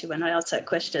choice actually when I asked that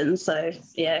question. So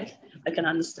yeah, I can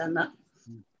understand that.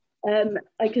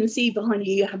 I can see behind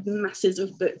you have masses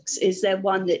of books. Is there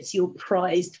one that's your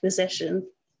prized possession?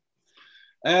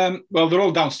 Well, they're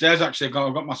all downstairs actually.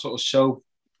 I've got my sort of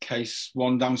showcase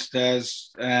one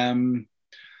downstairs. I've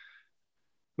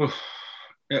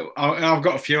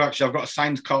got a few actually. I've got a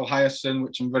signed Carl Hiaasen,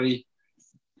 which I'm very,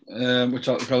 which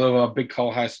I'm a big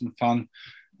Carl Hiaasen fan.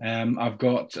 I've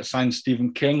got a signed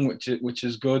Stephen King, which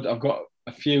is good. I've got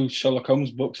a few Sherlock Holmes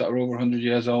books that are over 100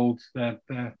 years old.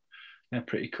 They're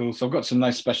pretty cool. So I've got some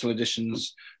nice special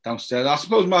editions downstairs. I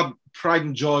suppose my pride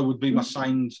and joy would be my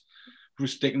signed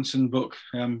Bruce Dickinson book,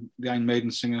 The Iron Maiden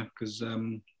Singer, because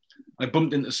I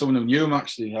bumped into someone who knew him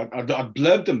actually. I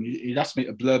blurbed him. He'd asked me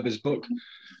to blurb his book,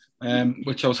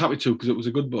 which I was happy to because it was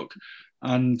a good book.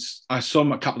 And I saw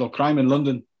him at Capital Crime in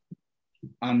London,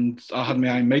 and I had my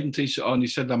Iron Maiden t-shirt on. He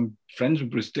said, "I'm friends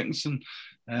with Bruce Dickinson."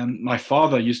 My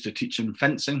father used to teach him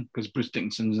fencing because Bruce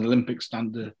Dickinson's an Olympic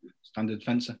standard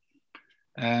fencer.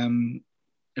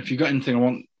 If you got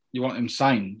anything you want him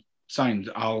signed,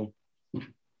 I'll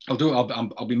do it.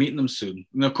 I'll be meeting them soon.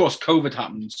 And of course, COVID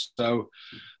happened, so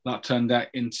that turned out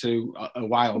into a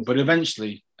while. But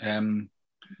eventually,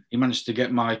 he managed to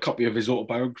get my copy of his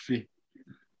autobiography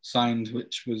signed,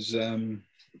 which was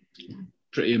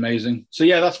pretty amazing. So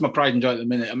yeah, that's my pride and joy at the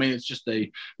minute. I mean, it's just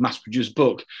a mass-produced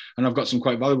book, and I've got some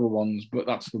quite valuable ones, but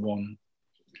that's the one.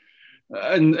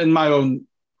 And my own,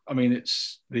 I mean,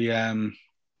 it's the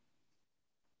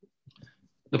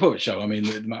Puppet Show. I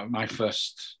mean, my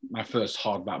first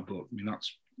hardback book. I mean,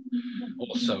 that's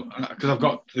also because I've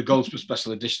got the Goldsborough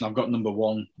Special Edition. I've got number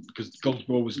one because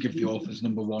Goldsborough always give the authors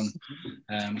number one.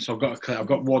 So I've got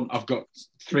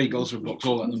 3 Goldsborough books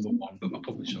all at number one, but my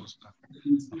Puppet Show's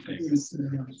my favourite.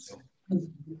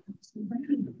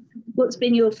 What's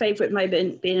been your favourite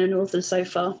moment being an author so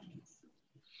far?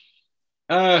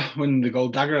 Winning the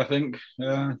Gold Dagger, I think,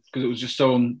 because it was just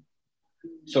so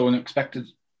unexpected.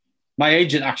 My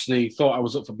agent actually thought I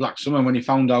was up for Black Summer. When he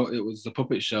found out it was the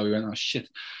Puppet Show, he went, "Oh shit!"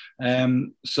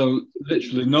 So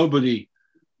literally nobody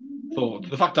thought.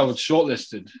 The fact I was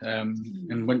shortlisted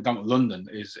and went down to London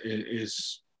is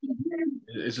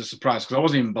a surprise because I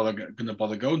wasn't even going to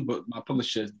bother going. But my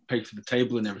publisher paid for the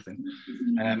table and everything,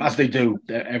 as they do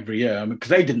every year. I mean, because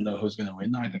they didn't know who was going to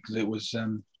win either, because it was.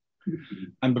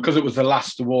 And because it was the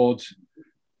last award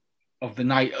of the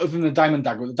night, other than the Diamond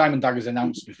Dagger is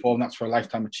announced before, and that's for a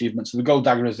lifetime achievement. So the Gold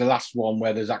Dagger is the last one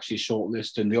where there's actually a short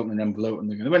list and the opening envelope, and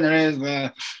the winner is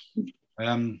there.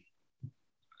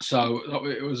 So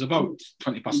it was about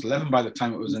 11:20 by the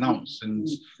time it was announced, and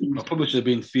my publisher had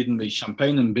been feeding me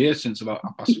champagne and beer since about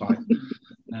 5:30.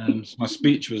 So my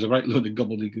speech was a right load of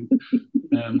gobbledygook.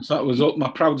 So that was my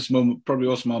proudest moment, probably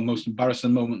also my most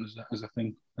embarrassing moment as a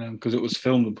thing, because it was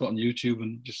filmed and put on YouTube,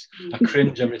 and just I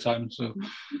cringe every time. So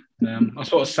I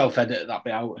sort of self-edited that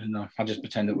bit out, and I just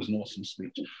pretend it was an awesome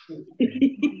speech. But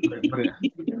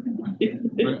it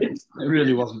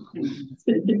really wasn't.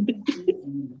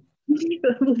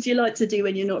 What do you like to do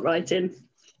when you're not writing?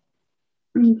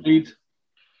 Read,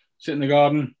 sit in the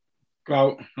garden, go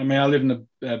out. I mean, I live in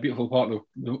a beautiful part of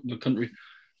the country,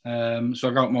 so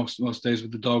I go out most days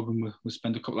with the dog, and we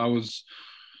spend a couple of hours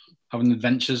having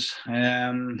adventures.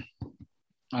 And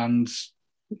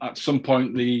at some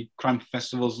point, the crime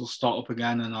festivals will start up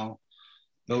again, and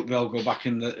they'll go back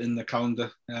in the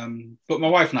calendar. But my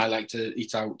wife and I like to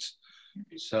eat out,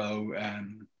 so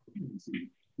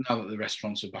now that the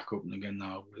restaurants are back open again,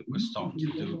 now we're starting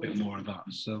to do a bit more of that.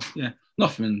 So yeah,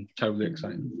 nothing terribly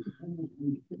exciting.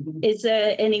 Is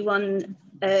there anyone,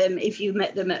 if you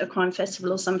met them at a crime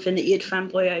festival or something, that you'd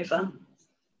fanboy over?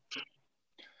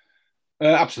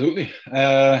 Absolutely.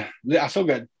 I still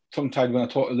get tongue-tied when I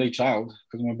talk to Lee Child,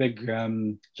 because I'm a big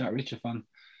Jack Reacher fan.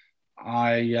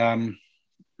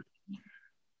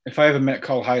 If I ever met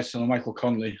Carl Hiaasen or Michael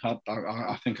Connelly,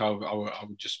 I think I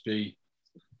would just be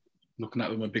looking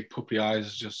at them with big puppy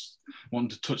eyes, just wanting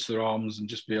to touch their arms and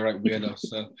just be a right weirdo.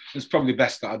 So it's probably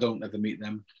best that I don't ever meet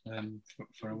them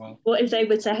for a while. What if they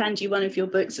were to hand you one of your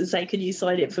books and say, "Could you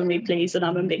sign it for me, please?" And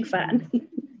I'm a big fan.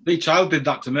 Lee Child did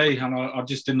that to me, and I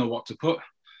just didn't know what to put.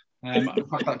 In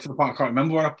fact, to the point I can't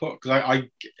remember what I put, because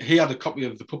he had a copy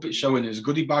of The Puppet Show in his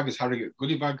goodie bag, his Harrogate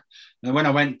goodie bag. And when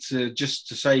I went just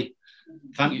to say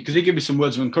thank you, because he gave me some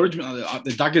words of encouragement at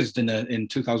the Daggers dinner in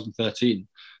 2013.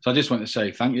 So I just went to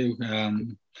say thank you.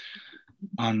 And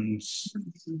I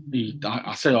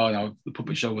said, "Oh, no, The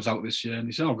Puppet Show was out this year." And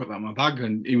he said, "Oh, I've got that in my bag."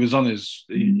 And he was on it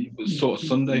was sort of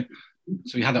Sunday.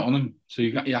 So he had it on him. So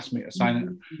he asked me to sign it.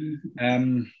 I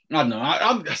don't know.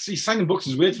 I see, signing books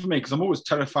is weird for me, because I'm always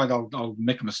terrified I'll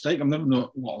make a mistake. I never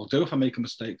know what I'll do if I make a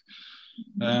mistake.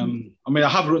 I mean, I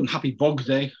have written Happy Bog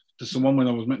Day to someone when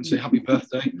I was meant to say happy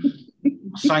birthday.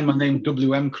 I signed my name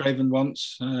W.M. Craven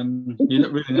once. You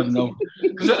really never know.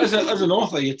 Because as an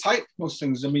author, you type most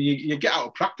things. I mean, you get out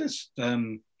of practice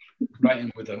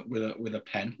writing with a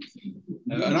pen.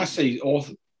 And I say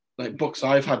author, like books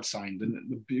I've had signed,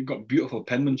 and you've got beautiful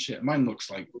penmanship. Mine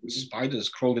looks like spiders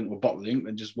crawled into a bottle of ink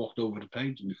and just walked over the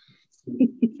page.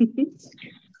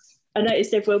 I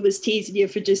noticed everyone was teasing you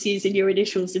for just using your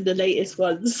initials in the latest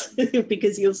ones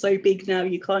because you're so big now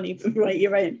you can't even write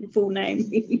your own full name.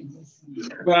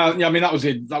 Well, yeah, I mean that was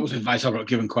advice I got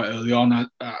given quite early on.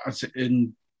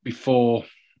 Before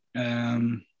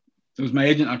it was my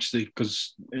agent actually,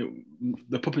 because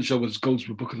the Puppet Show was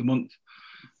Goldsborough Book of the Month,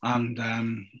 and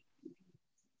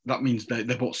that means they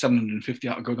bought 750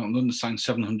 out of Go Down London, signed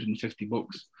 750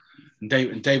 books. And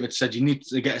David said, "You need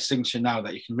to get a signature now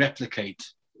that you can replicate,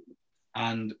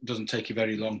 and it doesn't take you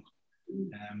very long."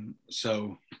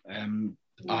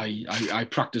 I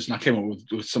practiced, and I came up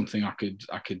with something I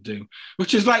could do,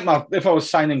 which is like if I was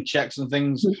signing checks and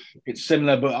things, it's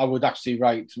similar, but I would actually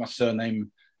write my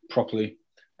surname properly.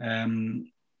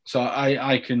 So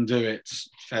I can do it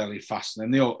fairly fast,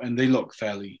 and they look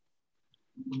fairly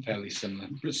similar,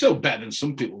 but it's still better than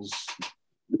some people's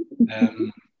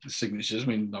signatures. I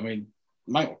mean,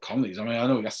 Michael Connelly's. I mean, I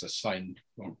know he has to sign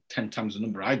 10 times the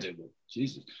number I do, but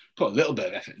Jesus, put a little bit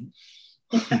of effort in.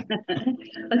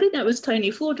 I think that was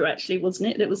Tony Ford, actually,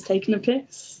 wasn't it? That was taking a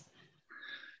piss.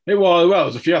 It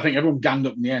was a few. I think everyone ganged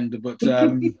up in the end, but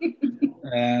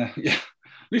yeah.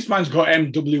 At least mine's got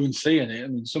M, W, and C in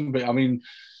it. I mean,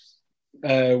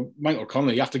 Michael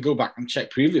Connelly, you have to go back and check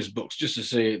previous books just to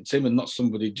see it's him and not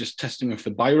somebody just testing if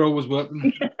the biro was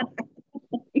working.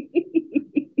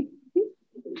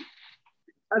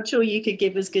 I'm sure you could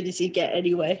give as good as you get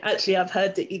anyway. Actually, I've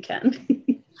heard that you can.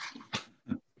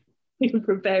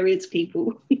 From various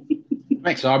people.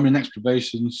 Next, I'm in next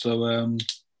probation, so I'm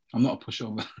not a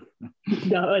pushover.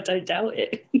 No, I don't doubt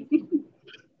it.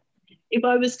 If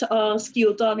I was to ask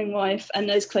your darling wife and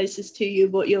those closest to you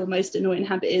what your most annoying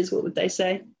habit is, what would they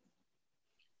say?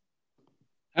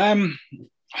 I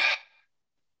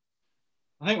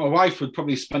think my wife would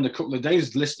probably spend a couple of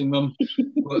days listing them,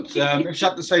 but if she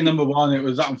had to say number one, it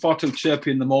was that I'm far too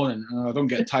chirpy in the morning and I don't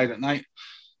get tired at night.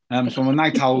 So I'm a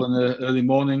night owl in the early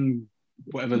morning,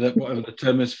 whatever the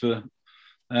term is for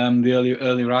the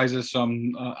early risers. So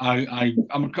I'm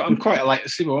quite a light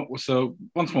sleeper. So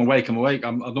once I'm awake, I'm awake.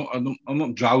 I'm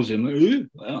not drowsy.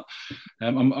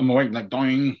 I'm awake like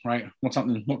doing right. What's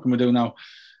happening? What can we do now?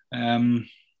 And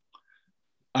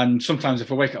sometimes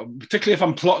if I wake up, particularly if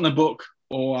I'm plotting a book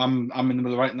or I'm in the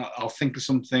middle of writing that, I'll think of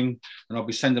something and I'll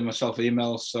be sending myself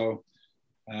emails. So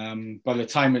by the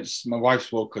time it's my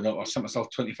wife's woken up, I sent myself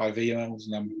 25 emails,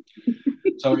 and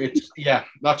so it's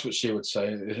that's what she would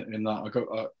say in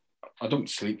that. I don't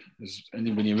sleep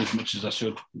anywhere near as much as I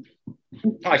should.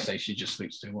 I say she just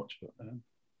sleeps too much, but.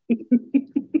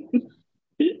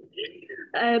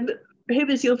 Who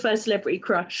was your first celebrity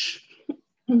crush?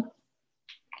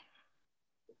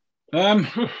 Let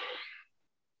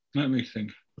me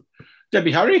think.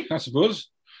 Debbie Harry, I suppose.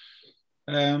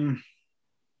 I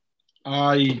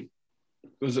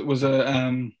was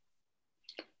a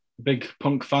big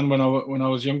punk fan when I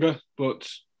was younger, but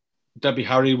Debbie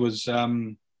Harry was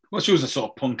she was a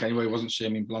sort of punk anyway, wasn't she? I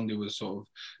mean, Blondie was sort of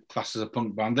classed as a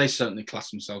punk band. They certainly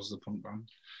classed themselves as a punk band.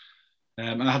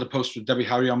 And I had a poster of Debbie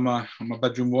Harry on my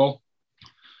bedroom wall.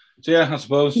 So yeah, I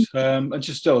suppose. And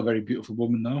she's still a very beautiful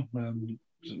woman now. I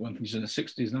think she's in her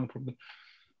 60s now, probably.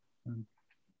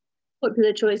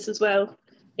 Popular choice as well.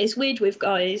 It's weird with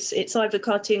guys, it's either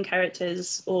cartoon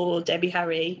characters or Debbie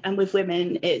Harry, and with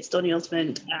women, it's Donny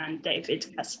Osmond and David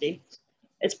Cassidy.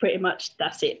 It's pretty much,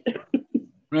 that's it.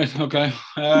 Right, okay.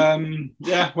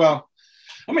 Yeah, well,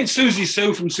 I mean, Susie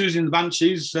Sue from Susie and the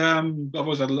Banshees, I've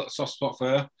always had a little soft spot for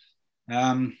her.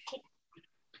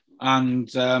 And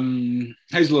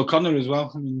Hazel O'Connor as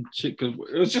well. I mean,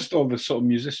 it was just all the sort of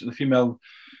musicians, the female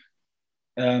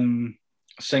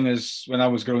singers when I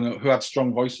was growing up who had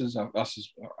strong voices, I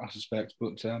suspect.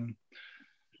 But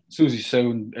Susie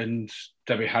Sue and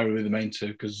Debbie Harry were the main two,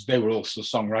 because they were also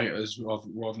songwriters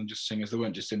rather than just singers. They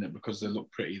weren't just in it because they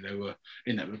looked pretty. They were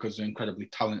in it because they're incredibly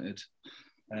talented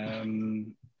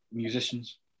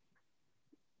musicians.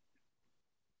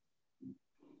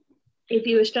 If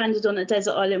you were stranded on a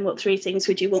desert island, what 3 things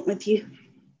would you want with you?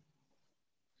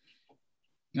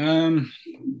 A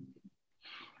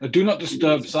do not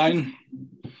disturb sign,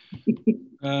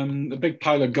 a big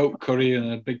pile of goat curry,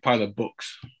 and a big pile of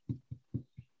books.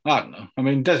 I don't know. I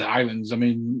mean, desert islands. I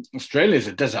mean, Australia is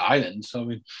a desert island. So I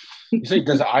mean, you say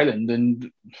desert island, and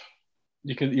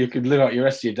you could live out your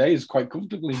rest of your days quite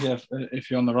comfortably if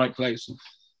you're on the right place.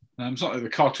 It's not like the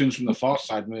cartoons from the Far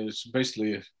Side. I mean, it's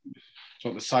basically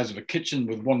sort of the size of a kitchen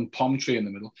with one palm tree in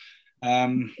the middle.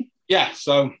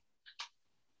 So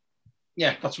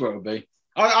that's where it would be.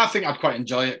 I think I'd quite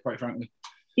enjoy it, quite frankly.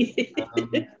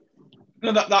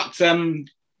 That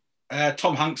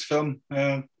Tom Hanks film,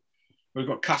 we've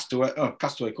got Castaway. Oh,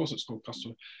 Castaway, of course it's called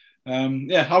Castaway. I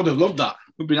would have loved that. It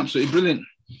would have been absolutely brilliant.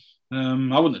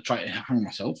 I wouldn't have tried to hang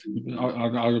myself. I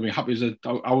would have been happy as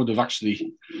I would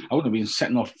have been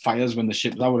setting off fires when the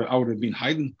ship. I would have been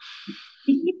hiding.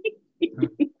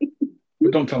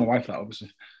 But don't tell my wife that,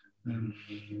 obviously.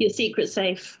 Your secret's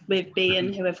safe with B,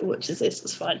 and whoever watches this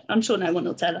is fine. I'm sure no one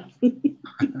will tell her.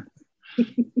 Do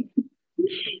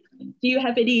you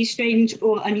have any strange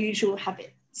or unusual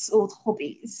habits or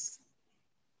hobbies?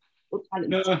 Or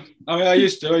talents? No, I mean, I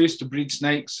used to breed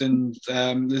snakes and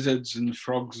lizards and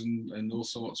frogs and all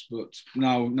sorts, but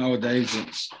nowadays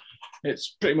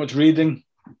it's pretty much reading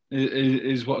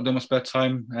is what I do in my spare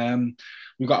time.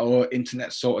 We got our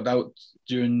internet sorted out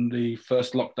during the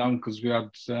first lockdown because we had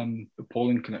a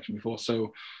polling connection before,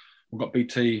 so we've got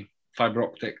BT fiber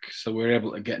optic, so we're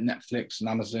able to get Netflix and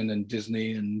Amazon and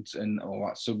Disney and all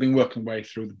that. So we've been working our way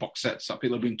through the box sets that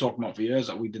people have been talking about for years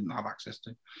that we didn't have access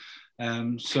to.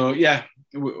 My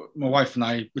wife and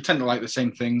I, we tend to like the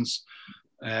same things,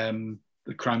 the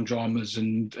crime dramas,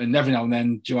 and every now and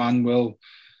then Joanne will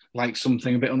like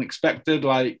something a bit unexpected,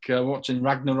 like watching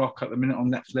Ragnarok at the minute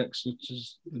on Netflix, which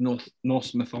is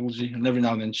Norse mythology, and every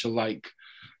now and then she'll like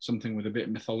something with a bit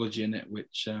of mythology in it,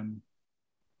 which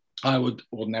I would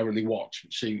ordinarily watch,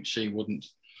 but she wouldn't.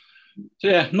 So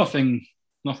yeah, nothing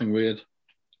weird.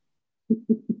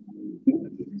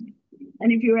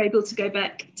 And if you were able to go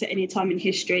back to any time in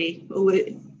history, or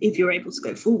if you're able to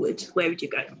go forward, where would you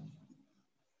go?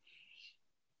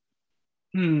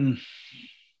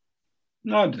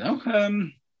 No, I don't know.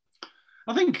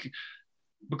 I think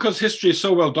because history is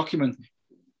so well documented,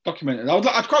 I'd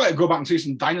quite like to go back and see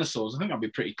some dinosaurs. I think that'd be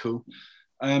pretty cool.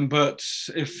 But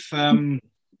if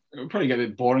it would probably get a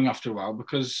bit boring after a while,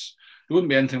 because there wouldn't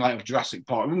be anything like a Jurassic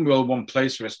Park. It wouldn't be all one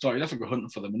place for a start. You'd have to go hunting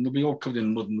for them, and they'll be all covered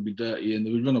in mud, and they'll be dirty, and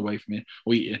they would run away from you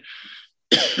or eat you.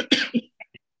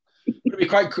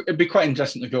 It'd be quite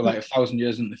interesting to go like 1,000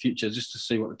 years in the future just to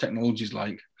see what the technology's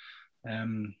like.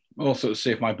 Also to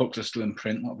see if my books are still in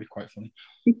print. That'll be quite funny.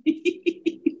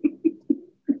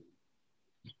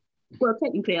 Well,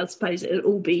 technically, I suppose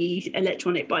it'll all be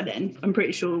electronic by then. I'm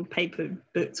pretty sure paper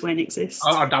books won't exist.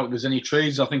 I doubt there's any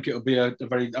trees. I think it'll be a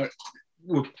very...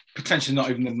 we're potentially not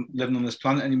even living on this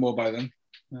planet anymore by then.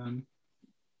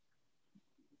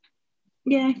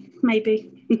 Yeah,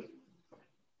 maybe.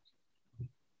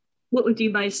 What would you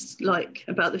most like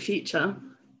about the future?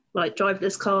 Like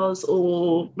driverless cars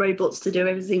or robots to do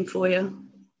everything for you?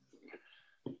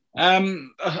 I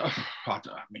mean,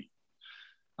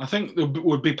 I think there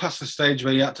would be past the stage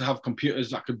where you had to have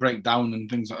computers that could break down and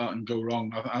things like that and go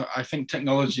wrong. I think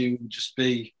technology would just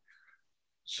be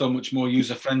so much more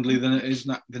user friendly than it is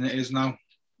now.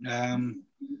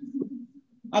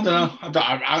 I don't know.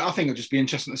 I think it'd just be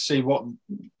interesting to see what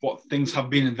things have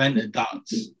been invented that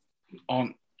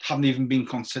haven't even been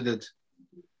considered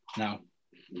now.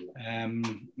 I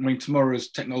mean, tomorrow's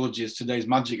technology is today's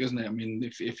magic, isn't it? I mean,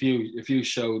 if you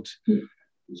showed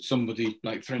somebody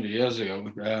like 300 years ago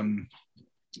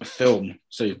a film,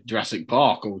 say Jurassic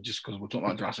Park, or just because we're talking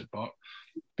about Jurassic Park,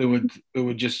 they would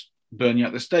just burn you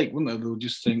at the stake, wouldn't they? They would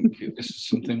just think this is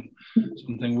something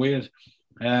weird.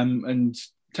 And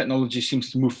technology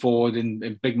seems to move forward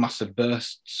in big, massive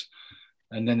bursts,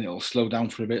 and then it'll slow down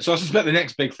for a bit. So I suspect the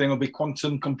next big thing will be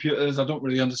quantum computers. I don't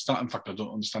really understand. In fact, I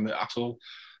don't understand it at all.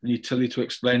 I need Tilly to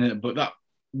explain it. But that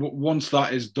once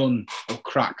that is done or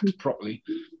cracked properly,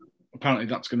 apparently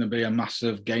that's going to be a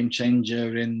massive game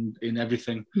changer in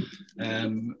everything.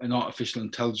 And artificial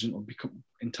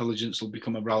intelligence will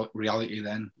become a reality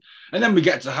then. And then we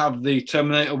get to have the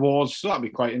Terminator Wars. So that'll be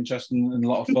quite interesting and a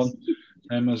lot of fun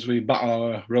as we battle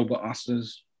our robot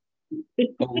masters.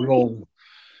 We're all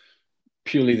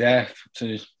purely there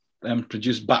to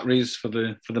produce batteries for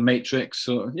the Matrix.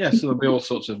 So yeah, so there'll be all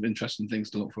sorts of interesting things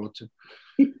to look forward to.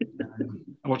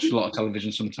 I watch a lot of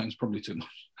television sometimes, probably too much.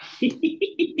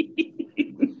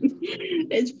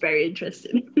 It's very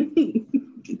interesting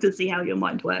to see how your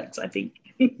mind works, I think.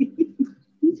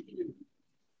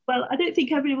 Well, I don't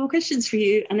think I have any more questions for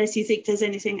you, unless you think there's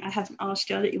anything I haven't asked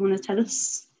you that you want to tell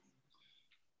us.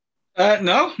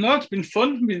 No, it's been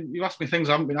fun. I mean, you asked me things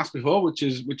I haven't been asked before, which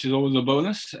is always a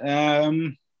bonus. Yeah,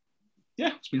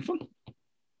 it's been fun.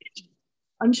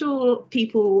 I'm sure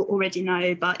people already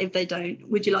know, but if they don't,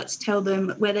 would you like to tell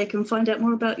them where they can find out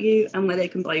more about you and where they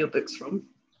can buy your books from?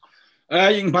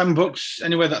 You can buy my books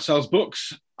anywhere that sells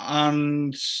books,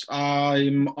 and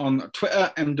I'm on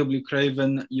Twitter, MW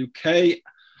Craven UK.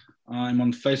 I'm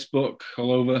on Facebook,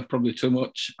 all over, probably too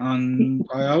much, and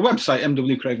our website,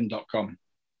 mwcraven.com.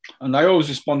 And I always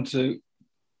respond to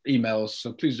emails,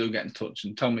 so please do get in touch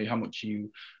and tell me how much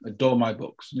you adore my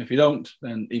books. And if you don't,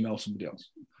 then email somebody else.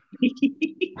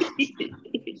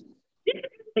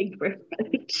 Thank you very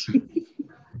much.